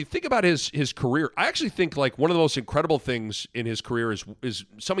 You know, when you think about his career, I actually think like one of the most incredible things in his career is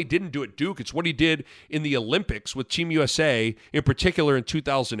something he didn't do at Duke. It's what he did in the Olympics with Team USA, in particular in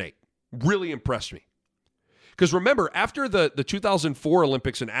 2008. Really impressed me. Because remember, after the 2004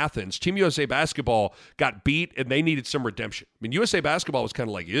 Olympics in Athens, Team USA Basketball got beat and they needed some redemption. I mean, USA Basketball was kind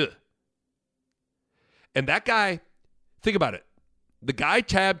of like, ugh. And that guy, think about it. The guy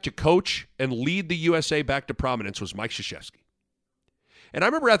tabbed to coach and lead the USA back to prominence was Mike Krzyzewski. And I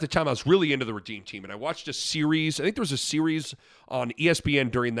remember at the time I was really into the Redeem Team, and I watched a series. I think there was a series on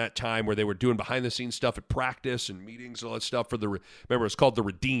ESPN during that time where they were doing behind-the-scenes stuff at practice and meetings and all that stuff for remember, it was called the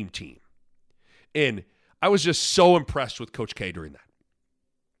Redeem Team. And I was just so impressed with Coach K during that.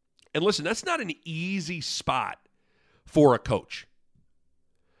 And listen, that's not an easy spot for a coach.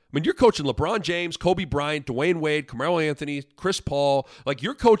 I mean, you're coaching LeBron James, Kobe Bryant, Dwayne Wade, Carmelo Anthony, Chris Paul. Like,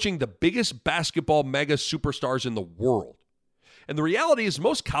 you're coaching the biggest basketball mega superstars in the world. And the reality is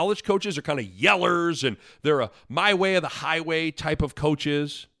most college coaches are kind of yellers, and they're a my way or the highway type of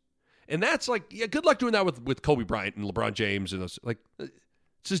coaches. And that's like, yeah, good luck doing that with Kobe Bryant and LeBron James. And those, like, it's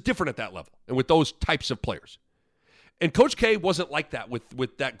just different at that level and with those types of players. And Coach K wasn't like that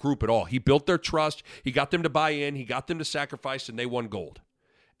with that group at all. He built their trust. He got them to buy in. He got them to sacrifice, and they won gold.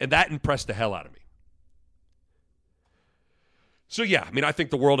 And that impressed the hell out of me. So, yeah, I mean, I think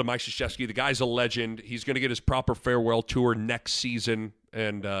the world of Mike Krzyzewski. The guy's a legend. He's going to get his proper farewell tour next season.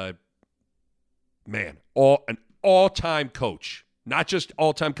 And, man, an all-time coach. Not just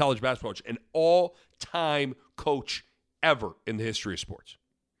all-time college basketball coach. An all-time coach ever in the history of sports.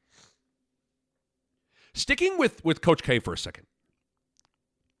 Sticking with Coach K for a second.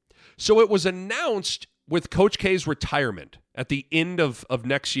 So it was announced with Coach K's retirement at the end of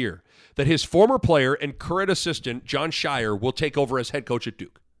next year that his former player and current assistant, Jon Scheyer, will take over as head coach at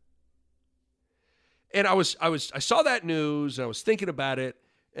Duke. And I saw that news, and I was thinking about it,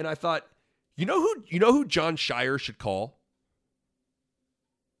 and I thought, you know who Jon Scheyer should call?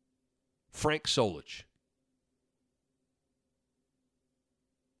 Frank Solich.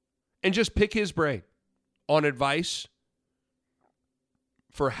 And just pick his brain on advice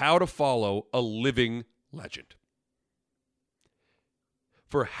for how to follow a living legend.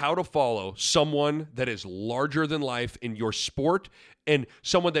 For how to follow someone that is larger than life in your sport and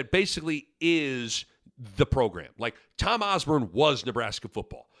someone that basically is the program. Like Tom Osborne was Nebraska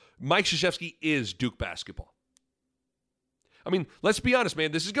football. Mike Krzyzewski is Duke basketball. I mean, let's be honest,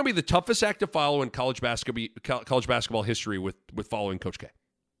 man. This is going to be the toughest act to follow in college basketball history with following Coach K.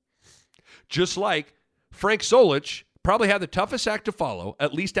 Just like Frank Solich probably had the toughest act to follow,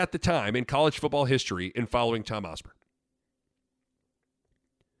 at least at the time, in college football history in following Tom Osborne.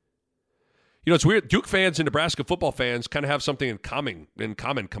 You know, it's weird. Duke fans and Nebraska football fans kind of have something in common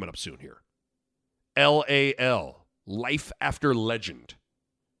coming up soon here. LAL, Life After Legend.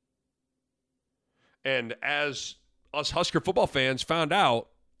 And as us Husker football fans found out,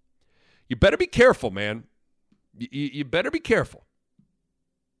 you better be careful, man. You better be careful.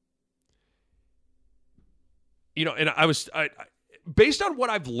 You know, and I based on what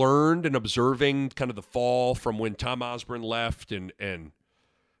I've learned and observing kind of the fall from when Tom Osborne left and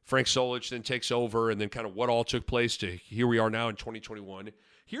Frank Solich then takes over and then kind of what all took place to here we are now in 2021.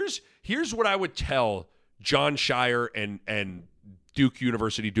 Here's what I would tell Jon Scheyer and Duke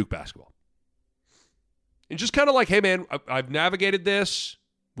University, Duke basketball. And just kind of like, hey, man, I've navigated this.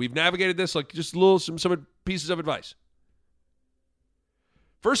 We've navigated this, like just some pieces of advice.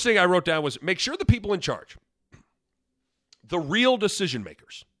 First thing I wrote down was make sure the people in charge, the real decision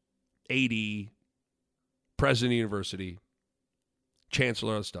makers, AD, president of the university,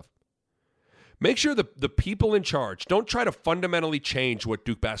 chancellor, all that stuff. Make sure the people in charge don't try to fundamentally change what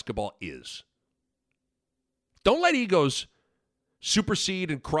Duke basketball is. Don't let egos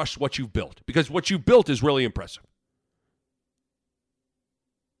supersede and crush what you've built, because what you've built is really impressive.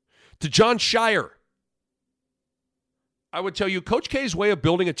 To Jon Scheyer, I would tell you Coach K's way of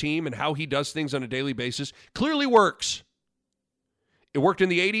building a team and how he does things on a daily basis clearly works. It worked in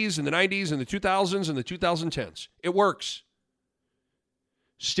the 80s and the 90s and the 2000s and the 2010s. It works.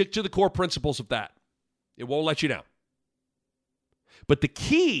 Stick to the core principles of that. It won't let you down. But the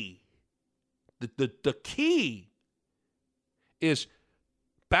key, the key is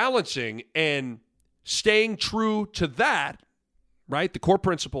balancing and staying true to that, right? The core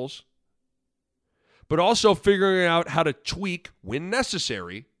principles, but also figuring out how to tweak when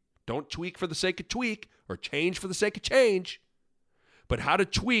necessary. Don't tweak for the sake of tweak or change for the sake of change, but how to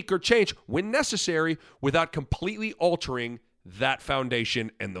tweak or change when necessary without completely altering that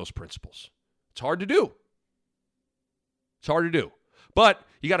foundation and those principles. It's hard to do. It's hard to do. But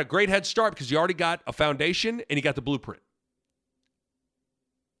you got a great head start because you already got a foundation and you got the blueprint.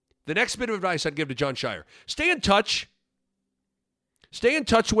 The next bit of advice I'd give to Jon Scheyer, stay in touch. Stay in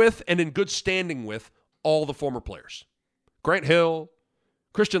touch with and in good standing with all the former players. Grant Hill,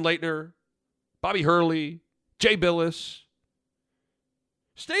 Christian Laettner, Bobby Hurley, Jay Billis.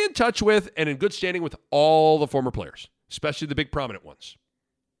 Stay in touch with and in good standing with all the former players, especially the big prominent ones.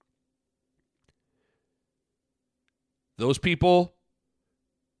 Those people,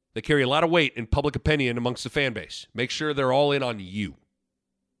 they carry a lot of weight in public opinion amongst the fan base. Make sure they're all in on you.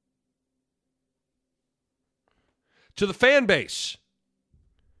 To the fan base,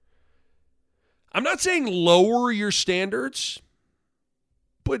 I'm not saying lower your standards,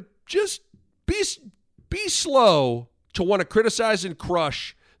 but just be slow to want to criticize and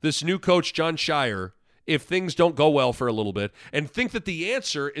crush this new coach, Jon Scheyer, if things don't go well for a little bit, and think that the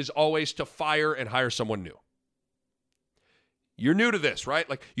answer is always to fire and hire someone new. You're new to this, right?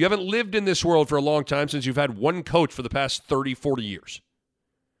 Like, you haven't lived in this world for a long time since you've had one coach for the past 30, 40 years.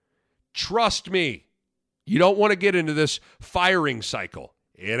 Trust me, you don't want to get into this firing cycle.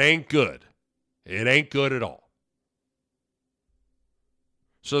 It ain't good. It ain't good at all.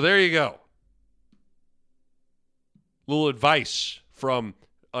 So there you go. Little advice from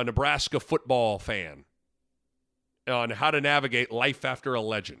a Nebraska football fan on how to navigate life after a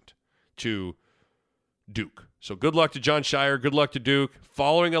legend to Duke. So good luck to Jon Scheyer. Good luck to Duke.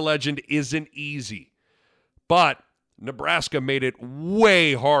 Following a legend isn't easy, but Nebraska made it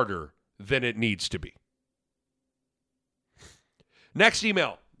way harder than it needs to be. Next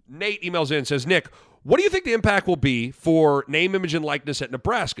email. Nate emails in and says, Nick, what do you think the impact will be for name, image, and likeness at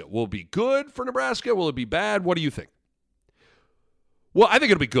Nebraska? Will it be good for Nebraska? Will it be bad? What do you think? Well, I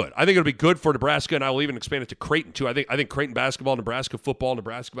think it'll be good. I think it'll be good for Nebraska, and I will even expand it to Creighton, too. I think Creighton basketball, Nebraska football,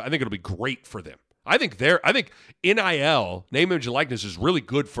 I think it'll be great for them. I think NIL, name, image, and likeness, is really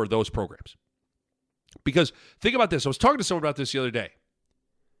good for those programs. Because think about this. I was talking to someone about this the other day.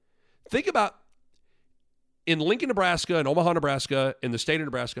 Think about in Lincoln, Nebraska, and Omaha, Nebraska, in the state of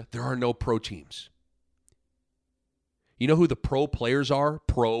Nebraska, there are no pro teams. You know who the pro players are?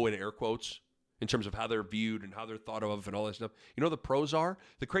 Pro in air quotes, in terms of how they're viewed and how they're thought of and all that stuff. You know who the pros are?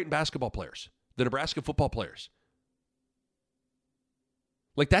 The Creighton basketball players, the Nebraska football players.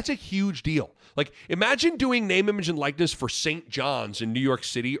 Like, that's a huge deal. Like, imagine doing name, image, and likeness for St. John's in New York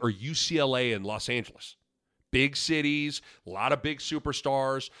City or UCLA in Los Angeles. Big cities, a lot of big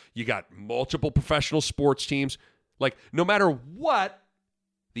superstars. You got multiple professional sports teams. Like, no matter what,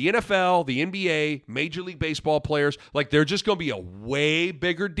 the NFL, the NBA, Major League Baseball players, like, they're just going to be a way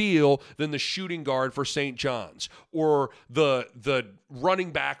bigger deal than the shooting guard for St. John's or the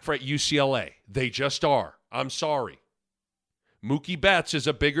running back for at UCLA. They just are. I'm sorry. Mookie Betts is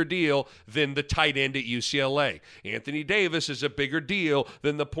a bigger deal than the tight end at UCLA. Anthony Davis is a bigger deal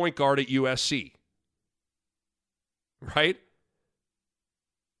than the point guard at USC. Right?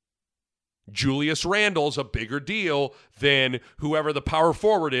 Julius Randle's a bigger deal than whoever the power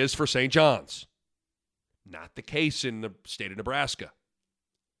forward is for St. John's. Not the case in the state of Nebraska.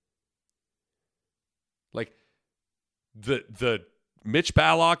 Like, the Mitch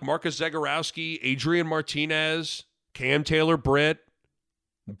Ballock, Marcus Zagorowski, Adrian Martinez, Cam Taylor-Britt,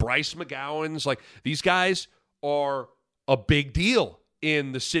 Bryce McGowan's, like, these guys are a big deal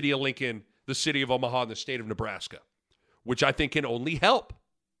in the city of Lincoln, the city of Omaha, and the state of Nebraska, which I think can only help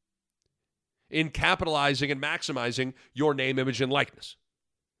in capitalizing and maximizing your name, image, and likeness.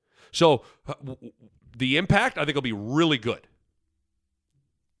 So the impact, I think, will be really good.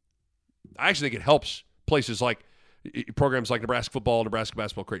 I actually think it helps places like programs like Nebraska football, Nebraska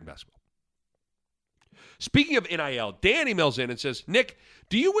basketball, Creighton basketball. Speaking of NIL, Dan emails in and says, Nick,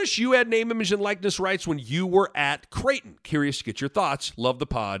 do you wish you had name, image, and likeness rights when you were at Creighton? Curious to get your thoughts. Love the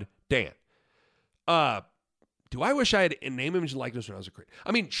pod, Dan. Do I wish I had a name, image, and likeness when I was at Creighton?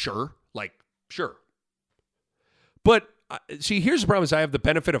 I mean, sure. Sure. But, see, here's the problem is I have the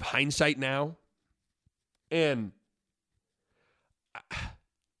benefit of hindsight now. And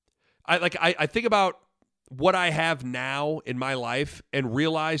I think about what I have now in my life and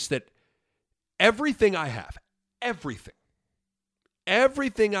realize that everything I have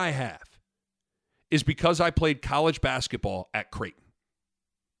is because I played college basketball at Creighton.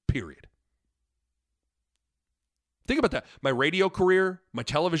 Period. Think about that. My radio career, my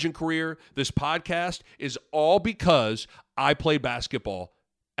television career, this podcast is all because I played basketball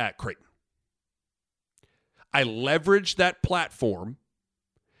at Creighton. I leveraged that platform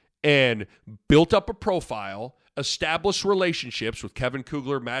and built up a profile, established relationships with Kevin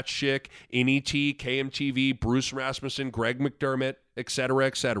Kugler, Matt Schick, NET, KMTV, Bruce Rasmussen, Greg McDermott, et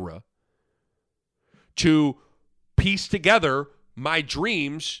cetera, to piece together my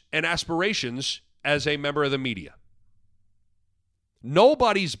dreams and aspirations as a member of the media.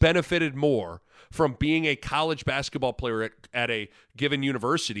 Nobody's benefited more from being a college basketball player at a given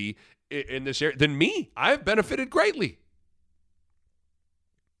university in this area than me. I've benefited greatly.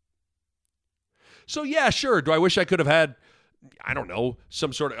 So, yeah, sure. Do I wish I could have had, I don't know,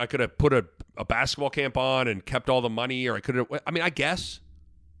 I could have put a basketball camp on and kept all the money, or I guess.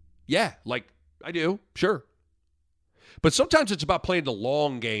 Yeah, like, I do, sure. But sometimes it's about playing the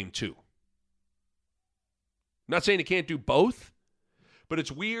long game, too. I'm not saying you can't do both, but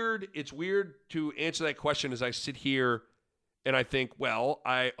it's weird. It's weird to answer that question as I sit here and I think, well,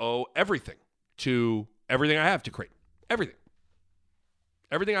 I owe everything I have to Creighton. Everything.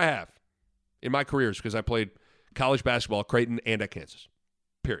 Everything I have in my career is because I played college basketball at Creighton and at Kansas.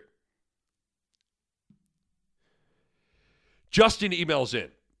 Period. Justin emails in.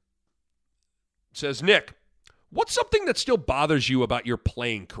 Says, Nick, what's something that still bothers you about your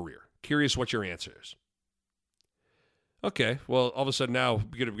playing career? Curious what your answer is. Okay, well, all of a sudden now,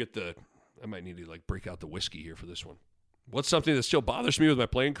 we're going to get I might need to break out the whiskey here for this one. What's something that still bothers me with my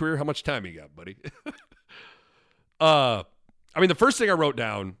playing career? How much time you got, buddy? The first thing I wrote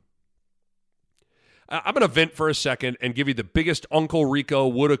down, I'm going to vent for a second and give you the biggest Uncle Rico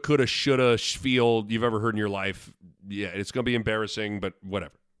woulda, coulda, shoulda spiel you've ever heard in your life. Yeah, it's going to be embarrassing, but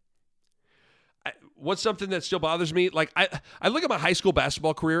whatever. What's something that still bothers me? I look at my high school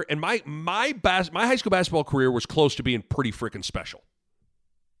basketball career, and my high school basketball career was close to being pretty freaking special.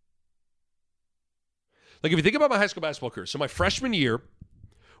 If you think about my high school basketball career, so my freshman year,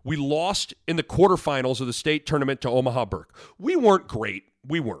 we lost in the quarterfinals of the state tournament to Omaha Burke. We weren't great.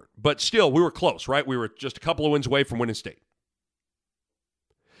 We weren't. But still, we were close, right? We were just a couple of wins away from winning state.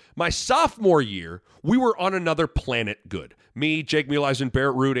 My sophomore year, we were on another planet good. Me, Jake Muleisen,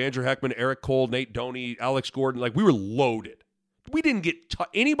 Barrett Root, Andrew Heckman, Eric Cole, Nate Doney, Alex Gordon. We were loaded. We didn't get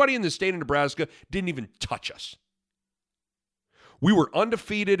anybody in the state of Nebraska didn't even touch us. We were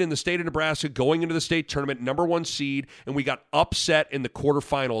undefeated in the state of Nebraska going into the state tournament, number 1 seed, and we got upset in the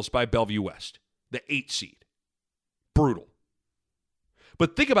quarterfinals by Bellevue West, the 8 seed. Brutal.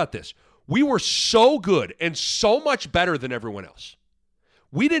 But think about this. We were so good and so much better than everyone else.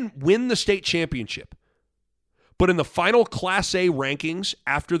 We didn't win the state championship. But in the final Class A rankings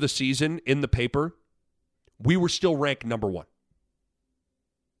after the season in the paper, we were still ranked number 1.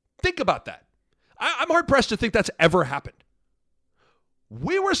 Think about that. I'm hard-pressed to think that's ever happened.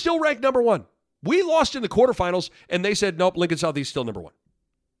 We were still ranked number 1. We lost in the quarterfinals, and they said, nope, Lincoln Southeast still number 1.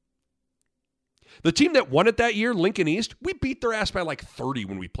 The team that won it that year, Lincoln East, we beat their ass by 30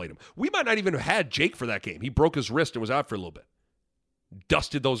 when we played them. We might not even have had Jake for that game. He broke his wrist and was out for a little bit.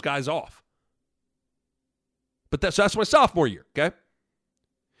 Dusted those guys off. But that's my sophomore year, okay?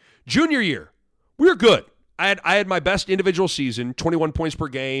 Junior year, we were good. I had my best individual season, 21 points per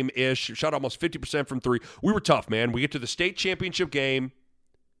game-ish, shot almost 50% from 3. We were tough, man. We get to the state championship game.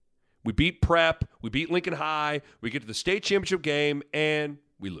 We beat Prep. We beat Lincoln High. We get to the state championship game, and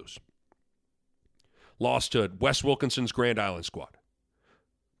we lose. Lost to Wes Wilkinson's Grand Island squad.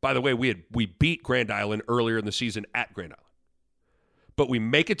 By the way, we beat Grand Island earlier in the season at Grand Island. But we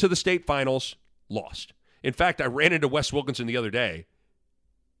make it to the state finals, lost. In fact, I ran into Wes Wilkinson the other day,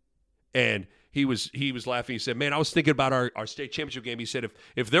 and he was laughing. He said, man, I was thinking about our state championship game. He said,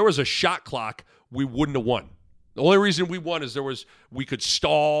 if there was a shot clock, we wouldn't have won. The only reason we won is we could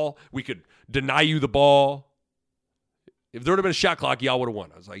stall, we could deny you the ball. If there would have been a shot clock, y'all would have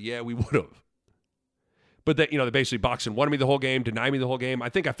won. I was like, yeah, we would have. But they basically boxed and won me the whole game, denied me the whole game. I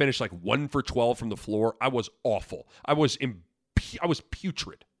think I finished 1 for 12 from the floor. I was awful. I was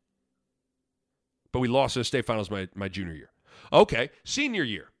putrid. But we lost in the state finals my junior year. Okay, senior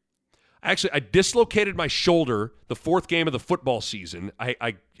year. Actually, I dislocated my shoulder the 4th game of the football season.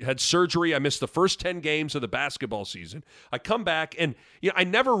 I had surgery. I missed the first 10 games of the basketball season. I come back, and I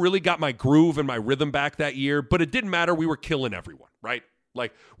never really got my groove and my rhythm back that year, but it didn't matter. We were killing everyone, right?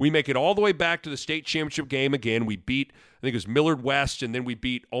 We make it all the way back to the state championship game again. We beat, I think it was Millard West, and then we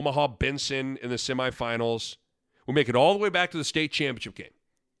beat Omaha Benson in the semifinals. We make it all the way back to the state championship game.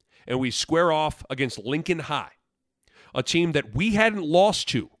 And we square off against Lincoln High, a team that we hadn't lost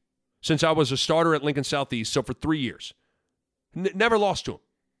to since I was a starter at Lincoln Southeast, so for 3 years. Never lost to them.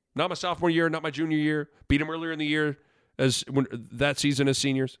 Not my sophomore year, not my junior year. Beat them earlier in the year that season as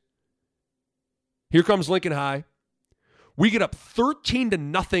seniors. Here comes Lincoln High. We get up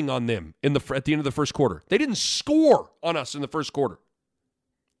 13-0 on them at the end of the first quarter. They didn't score on us in the first quarter.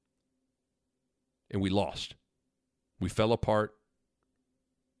 And we lost. We fell apart.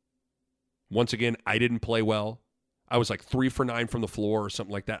 Once again, I didn't play well. I was 3 for 9 from the floor or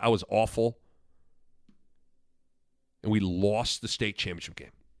something like that. I was awful. And we lost the state championship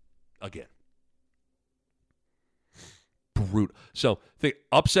game again. Brutal. So,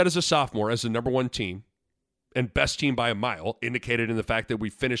 upset as a sophomore as the number 1 team and best team by a mile, indicated in the fact that we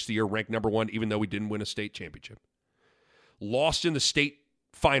finished the year ranked number 1 even though we didn't win a state championship. Lost in the state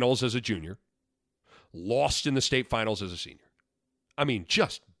finals as a junior. lost in the state finals as a senior. I mean,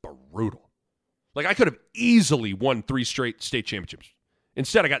 just brutal. Like, I could have easily won 3 straight state championships.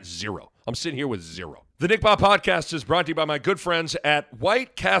 Instead, I got 0. I'm sitting here with 0. The Nick Bob Podcast is brought to you by my good friends at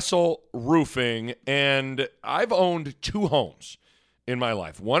White Castle Roofing, and I've owned 2 homes in my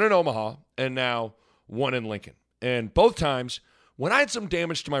life, one in Omaha and now one in Lincoln. And both times, when I had some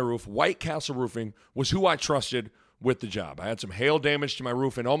damage to my roof, White Castle Roofing was who I trusted with the job. I had some hail damage to my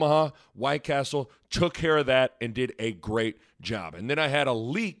roof in Omaha. White Castle took care of that and did a great job. And then I had a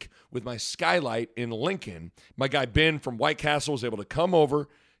leak with my skylight in Lincoln. My guy Ben from White Castle was able to come over,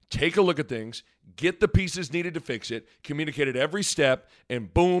 take a look at things, get the pieces needed to fix it, communicated every step,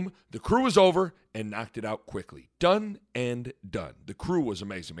 and boom, the crew was over and knocked it out quickly. Done and done. The crew was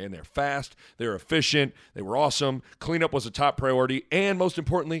amazing, man. They're fast, they're efficient, they were awesome. Cleanup was a top priority, and most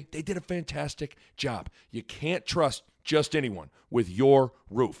importantly, they did a fantastic job. You can't trust just anyone with your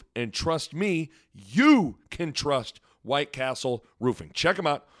roof. And trust me, you can trust White Castle Roofing. Check them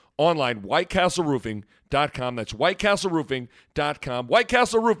out online, whitecastleroofing.com. That's whitecastleroofing.com. White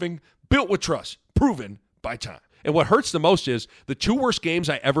Castle Roofing, built with trust, proven by time. And what hurts the most is the 2 worst games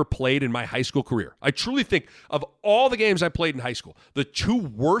I ever played in my high school career. I truly think of all the games I played in high school, the 2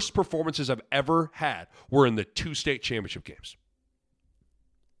 worst performances I've ever had were in the 2 state championship games.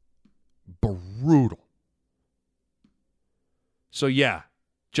 Brutal. So yeah,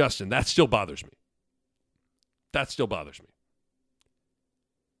 Justin, that still bothers me. That still bothers me.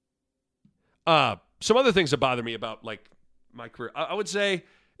 Some other things that bother me about, like, my career, I would say,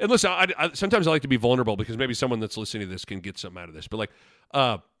 and listen, sometimes I like to be vulnerable because maybe someone that's listening to this can get something out of this, but like,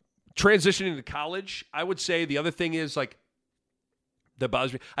 transitioning to college, I would say the other thing is, like, that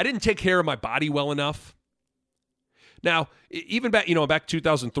bothers me, I didn't take care of my body well enough. Now, even back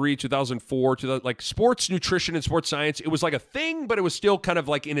 2003, 2004, like, sports nutrition and sports science, it was like a thing, but it was still kind of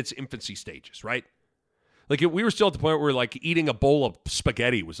like in its infancy stages, right? Like, we were still at the point where, like, eating a bowl of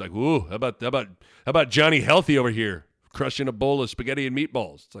spaghetti was like, ooh, how about Johnny Healthy over here crushing a bowl of spaghetti and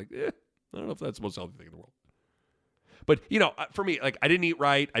meatballs? It's like, I don't know if that's the most healthy thing in the world. But, for me, like, I didn't eat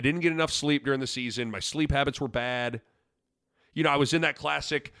right. I didn't get enough sleep during the season. My sleep habits were bad. I was in that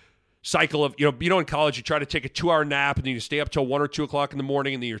classic cycle of, in college, you try to take a 2-hour nap, and then you stay up till 1 or 2 o'clock in the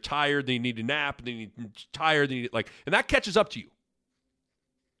morning, and then you're tired, then you need to nap, and then you're tired, then and that catches up to you.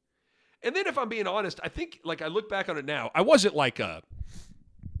 And then if I'm being honest, I think, like, I look back on it now, I wasn't like a,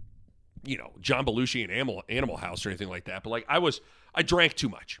 John Belushi in Animal House or anything like that. But, like, I drank too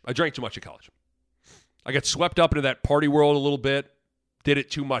much. I drank too much in college. I got swept up into that party world a little bit, did it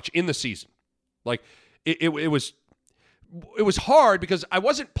too much in the season. Like, it was hard because I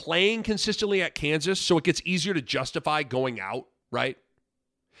wasn't playing consistently at Kansas, so it gets easier to justify going out, right?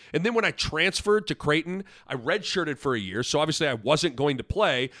 And then when I transferred to Creighton, I redshirted for a year, so obviously I wasn't going to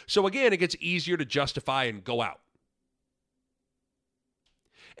play. So again, it gets easier to justify and go out.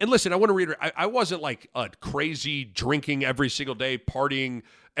 And listen, I want to reiterate, I wasn't like a crazy drinking every single day, partying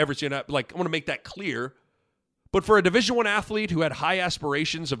every single night. Like, I want to make that clear. But for a Division I athlete who had high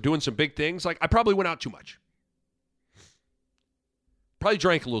aspirations of doing some big things, like, I probably went out too much. Probably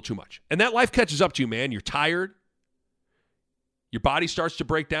drank a little too much. And that life catches up to you, man. You're tired. Your body starts to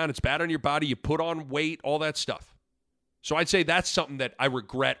break down. It's bad on your body. You put on weight, all that stuff. So I'd say that's something that I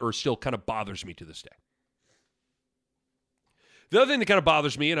regret or still kind of bothers me to this day. The other thing that kind of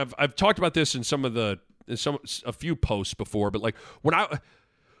bothers me, and I've talked about this in a few posts before, but like when I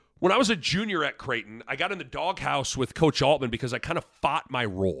was a junior at Creighton, I got in the doghouse with Coach Altman because I kind of fought my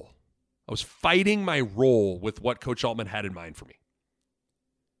role. I was fighting my role with what Coach Altman had in mind for me.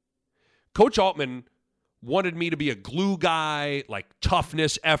 Coach Altman wanted me to be a glue guy, like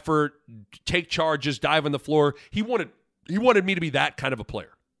toughness, effort, take charges, dive on the floor. He wanted me to be that kind of a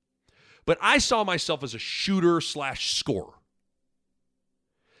player. But I saw myself as a shooter/scorer.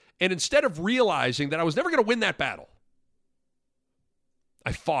 And instead of realizing that I was never going to win that battle,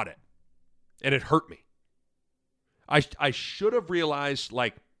 I fought it. And it hurt me. I should have realized,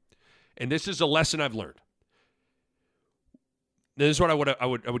 like, and this is a lesson I've learned. This is what I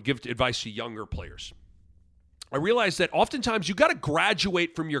would give advice to younger players. I realized that oftentimes you got to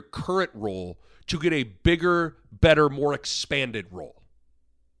graduate from your current role to get a bigger, better, more expanded role.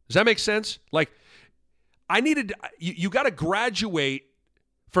 Does that make sense? Like, you got to graduate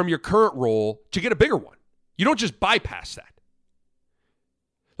from your current role to get a bigger one. You don't just bypass that.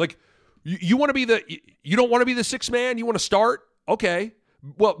 Like, you want to be you don't want to be the sixth man? You want to start? Okay.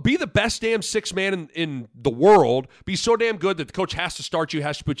 Well, be the best damn sixth man in the world. Be so damn good that the coach has to start you,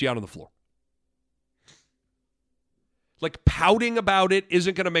 has to put you out on the floor. Like, pouting about it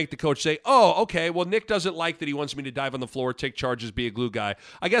isn't going to make the coach say, oh, okay, well, Nick doesn't like that he wants me to dive on the floor, take charges, be a glue guy.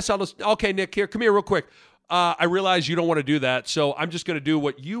 I guess I'll just, okay, Nick, here, come here real quick. I realize you don't want to do that, so I'm just going to do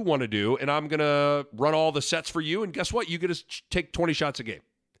what you want to do, and I'm going to run all the sets for you, and guess what? You get to take 20 shots a game.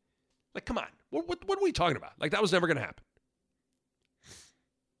 Like, come on. What are we talking about? Like, that was never going to happen.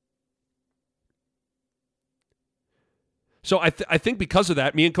 So I think because of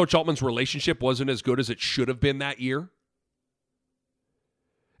that, me and Coach Altman's relationship wasn't as good as it should have been that year.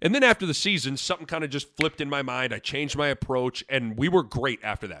 And then after the season, something kind of just flipped in my mind. I changed my approach, and we were great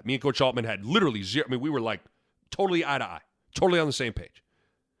after that. Me and Coach Altman had literally zero. I mean, we were like totally eye to eye, totally on the same page.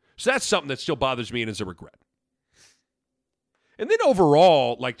 So that's something that still bothers me and is a regret. And then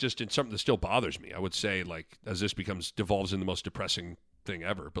overall, like just in something that still bothers me, I would say, like, as this devolves in the most depressing thing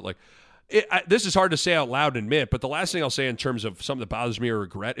ever. But like, this is hard to say out loud and admit, but the last thing I'll say in terms of something that bothers me or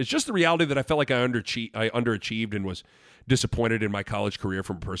regret is just the reality that I felt like I underachieved and was disappointed in my college career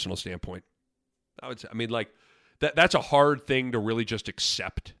from a personal standpoint. I would say, I mean, like, that's a hard thing to really just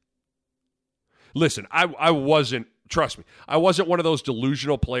accept. Listen, I wasn't, trust me, I wasn't one of those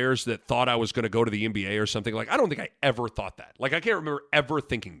delusional players that thought I was going to go to the NBA or something. Like, I don't think I ever thought that. Like, I can't remember ever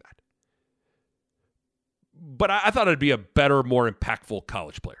thinking that. But I thought I'd be a better, more impactful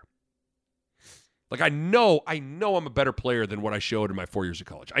college player. Like, I know I'm a better player than what I showed in my 4 years of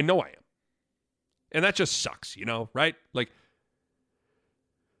college. I know I am. And that just sucks, right? Like,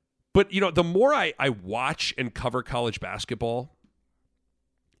 but, the more I watch and cover college basketball,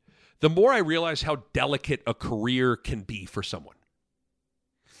 the more I realize how delicate a career can be for someone.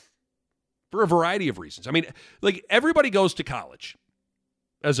 For a variety of reasons. I mean, like, everybody goes to college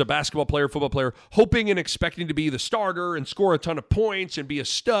as a basketball player, football player, hoping and expecting to be the starter and score a ton of points and be a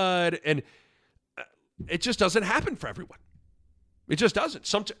stud. And it just doesn't happen for everyone. It just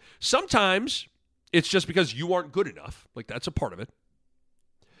doesn't. Sometimes it's just because you aren't good enough. Like, that's a part of it.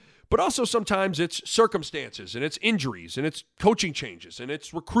 But also sometimes it's circumstances and it's injuries and it's coaching changes and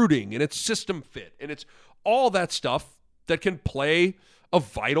it's recruiting and it's system fit and it's all that stuff that can play a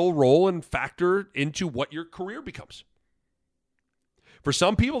vital role and factor into what your career becomes. For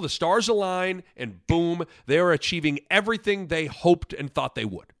some people, the stars align and boom, they are achieving everything they hoped and thought they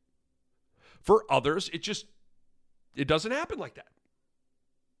would. For others, it doesn't happen like that.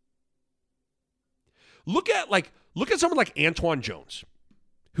 Look at someone like Antoine Jones,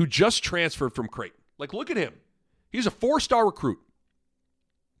 who just transferred from Creighton. Like, look at him. He's a 4-star recruit.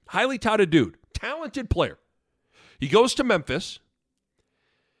 Highly touted dude. Talented player. He goes to Memphis.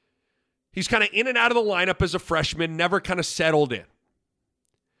 He's kind of in and out of the lineup as a freshman, never kind of settled in.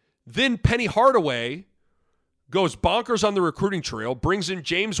 Then Penny Hardaway goes bonkers on the recruiting trail, brings in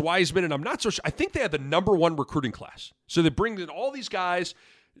James Wiseman, and I'm not so sure. I think they had the number 1 recruiting class. So they bring in all these guys.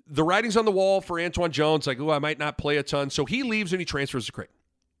 The writing's on the wall for Antoine Jones, like, I might not play a ton. So he leaves and he transfers to Creighton.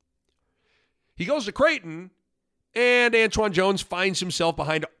 He goes to Creighton, and Antoine Jones finds himself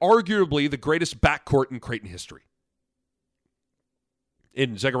behind arguably the greatest backcourt in Creighton history.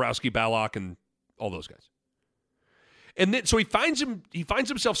 In Zagorowski, Ballock, and all those guys. And then so he finds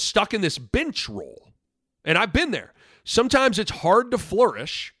himself stuck in this bench role. And I've been there. Sometimes it's hard to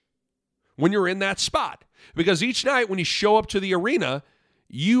flourish when you're in that spot. Because each night when you show up to the arena,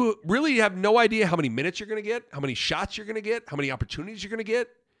 you really have no idea how many minutes you're going to get, how many shots you're going to get, how many opportunities you're going to get.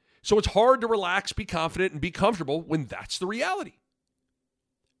 So it's hard to relax, be confident, and be comfortable when that's the reality.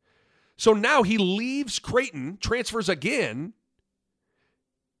 So now he leaves Creighton, transfers again,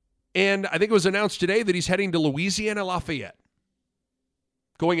 and I think it was announced today that he's heading to Louisiana Lafayette,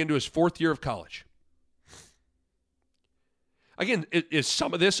 going into his 4th year of college. Again, is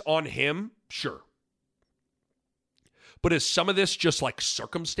some of this on him? Sure. But is some of this just like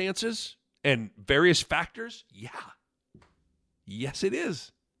circumstances and various factors? Yeah. Yes, it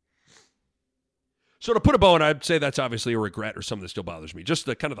is. So to put a bow on, I'd say that's obviously a regret or something that still bothers me. Just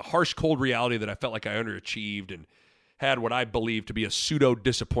the kind of the harsh, cold reality that I felt like I underachieved and had what I believe to be a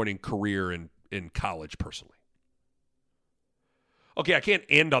pseudo-disappointing career in college personally. Okay, I can't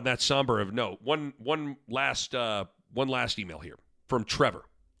end on that somber of note. One last email here from Trevor.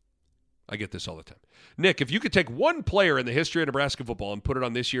 I get this all the time. Nick, if you could take one player in the history of Nebraska football and put it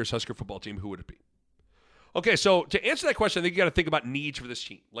on this year's Husker football team, who would it be? Okay, so to answer that question, I think you got to think about needs for this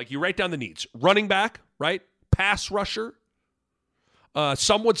team. Like, you write down the needs. Running back, right? Pass rusher.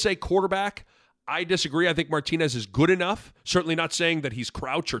 Some would say quarterback. I disagree. I think Martinez is good enough. Certainly not saying that he's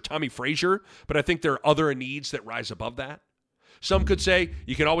Crouch or Tommy Frazier, but I think there are other needs that rise above that. Some could say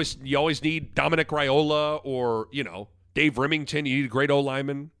you always need Dominic Raiola or, Dave Remington. You need a great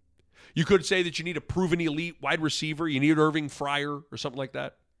O-lineman. You could say that you need a proven elite wide receiver. You need Irving Fryer or something like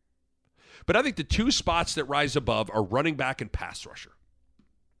that. But I think the two spots that rise above are running back and pass rusher.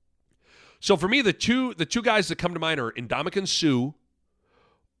 So for me, the two guys that come to mind are Ndamukong Suh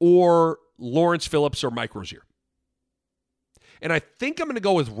or Lawrence Phillips or Mike Rozier. And I think I'm going to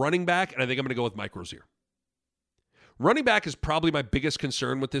go with running back, and I think I'm going to go with Mike Rozier. Running back is probably my biggest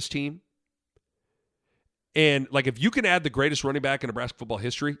concern with this team. And, like, if you can add the greatest running back in Nebraska football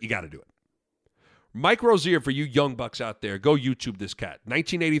history, you got to do it. Mike Rozier, for you young bucks out there, go YouTube this cat.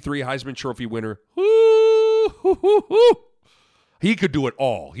 1983 Heisman Trophy winner. He could do it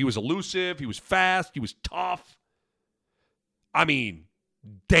all. He was elusive. He was fast. He was tough. I mean,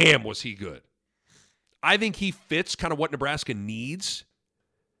 damn, was he good. I think he fits kind of what Nebraska needs.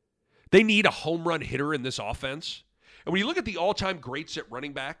 They need a home run hitter in this offense. And when you look at the all-time greats at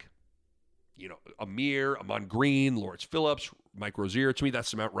running back, you know, Amir, Amon Green, Lawrence Phillips, Mike Rozier, to me, that's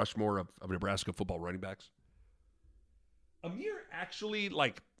the Mount Rushmore of Nebraska football running backs. Amir actually,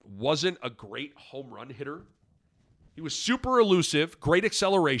 like, wasn't a great home run hitter. He was super elusive, great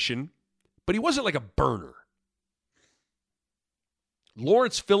acceleration, but he wasn't like a burner.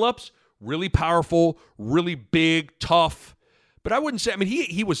 Lawrence Phillips, really powerful, really big, tough. But I wouldn't say, I mean,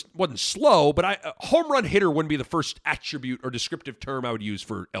 he wasn't slow, but a home run hitter wouldn't be the first attribute or descriptive term I would use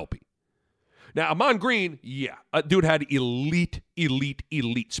for LP. Now, Amon Green, yeah, dude had elite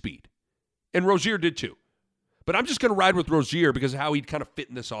speed. And Rozier did too. But I'm just going to ride with Rozier because of how he'd kind of fit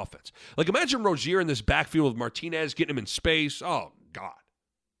in this offense. Like, imagine Rozier in this backfield with Martinez, getting him in space. Oh, God.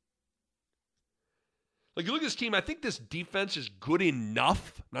 Like, you look at this team, I think this defense is good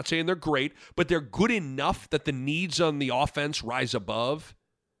enough. I'm not saying they're great, but they're good enough that the needs on the offense rise above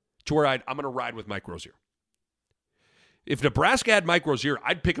to where I'm going to ride with Mike Rozier. If Nebraska had Mike Rozier,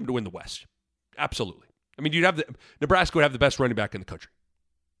 I'd pick him to win the West. Absolutely. I mean, Nebraska would have the best running back in the country.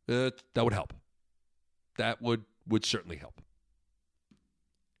 That would help. That would certainly help.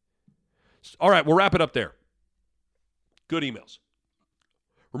 All right, we'll wrap it up there. Good emails.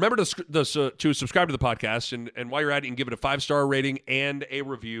 Remember to subscribe to the podcast, and while you're at it, you can give it a 5-star rating and a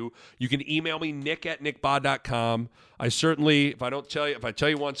review. You can email me, nick@nickbaugh.com. I certainly, if I tell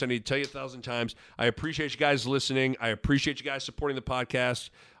you once, I need to tell you 1,000 times. I appreciate you guys listening. I appreciate you guys supporting the podcast.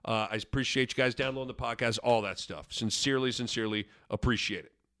 I appreciate you guys downloading the podcast, all that stuff. Sincerely appreciate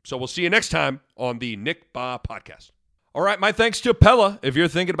it. So we'll see you next time on the Nick Baugh Podcast. All right, my thanks to Pella. If you're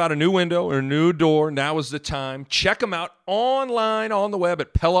thinking about a new window or a new door, now is the time. Check them out online on the web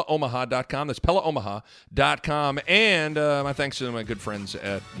at PellaOmaha.com. That's PellaOmaha.com. And my thanks to my good friends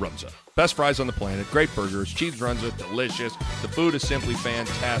at Runza. Best fries on the planet, great burgers, cheese Runza, delicious. The food is simply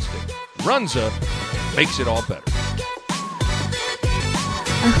fantastic. Runza makes it all better.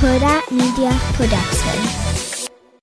 A Huda Media Production.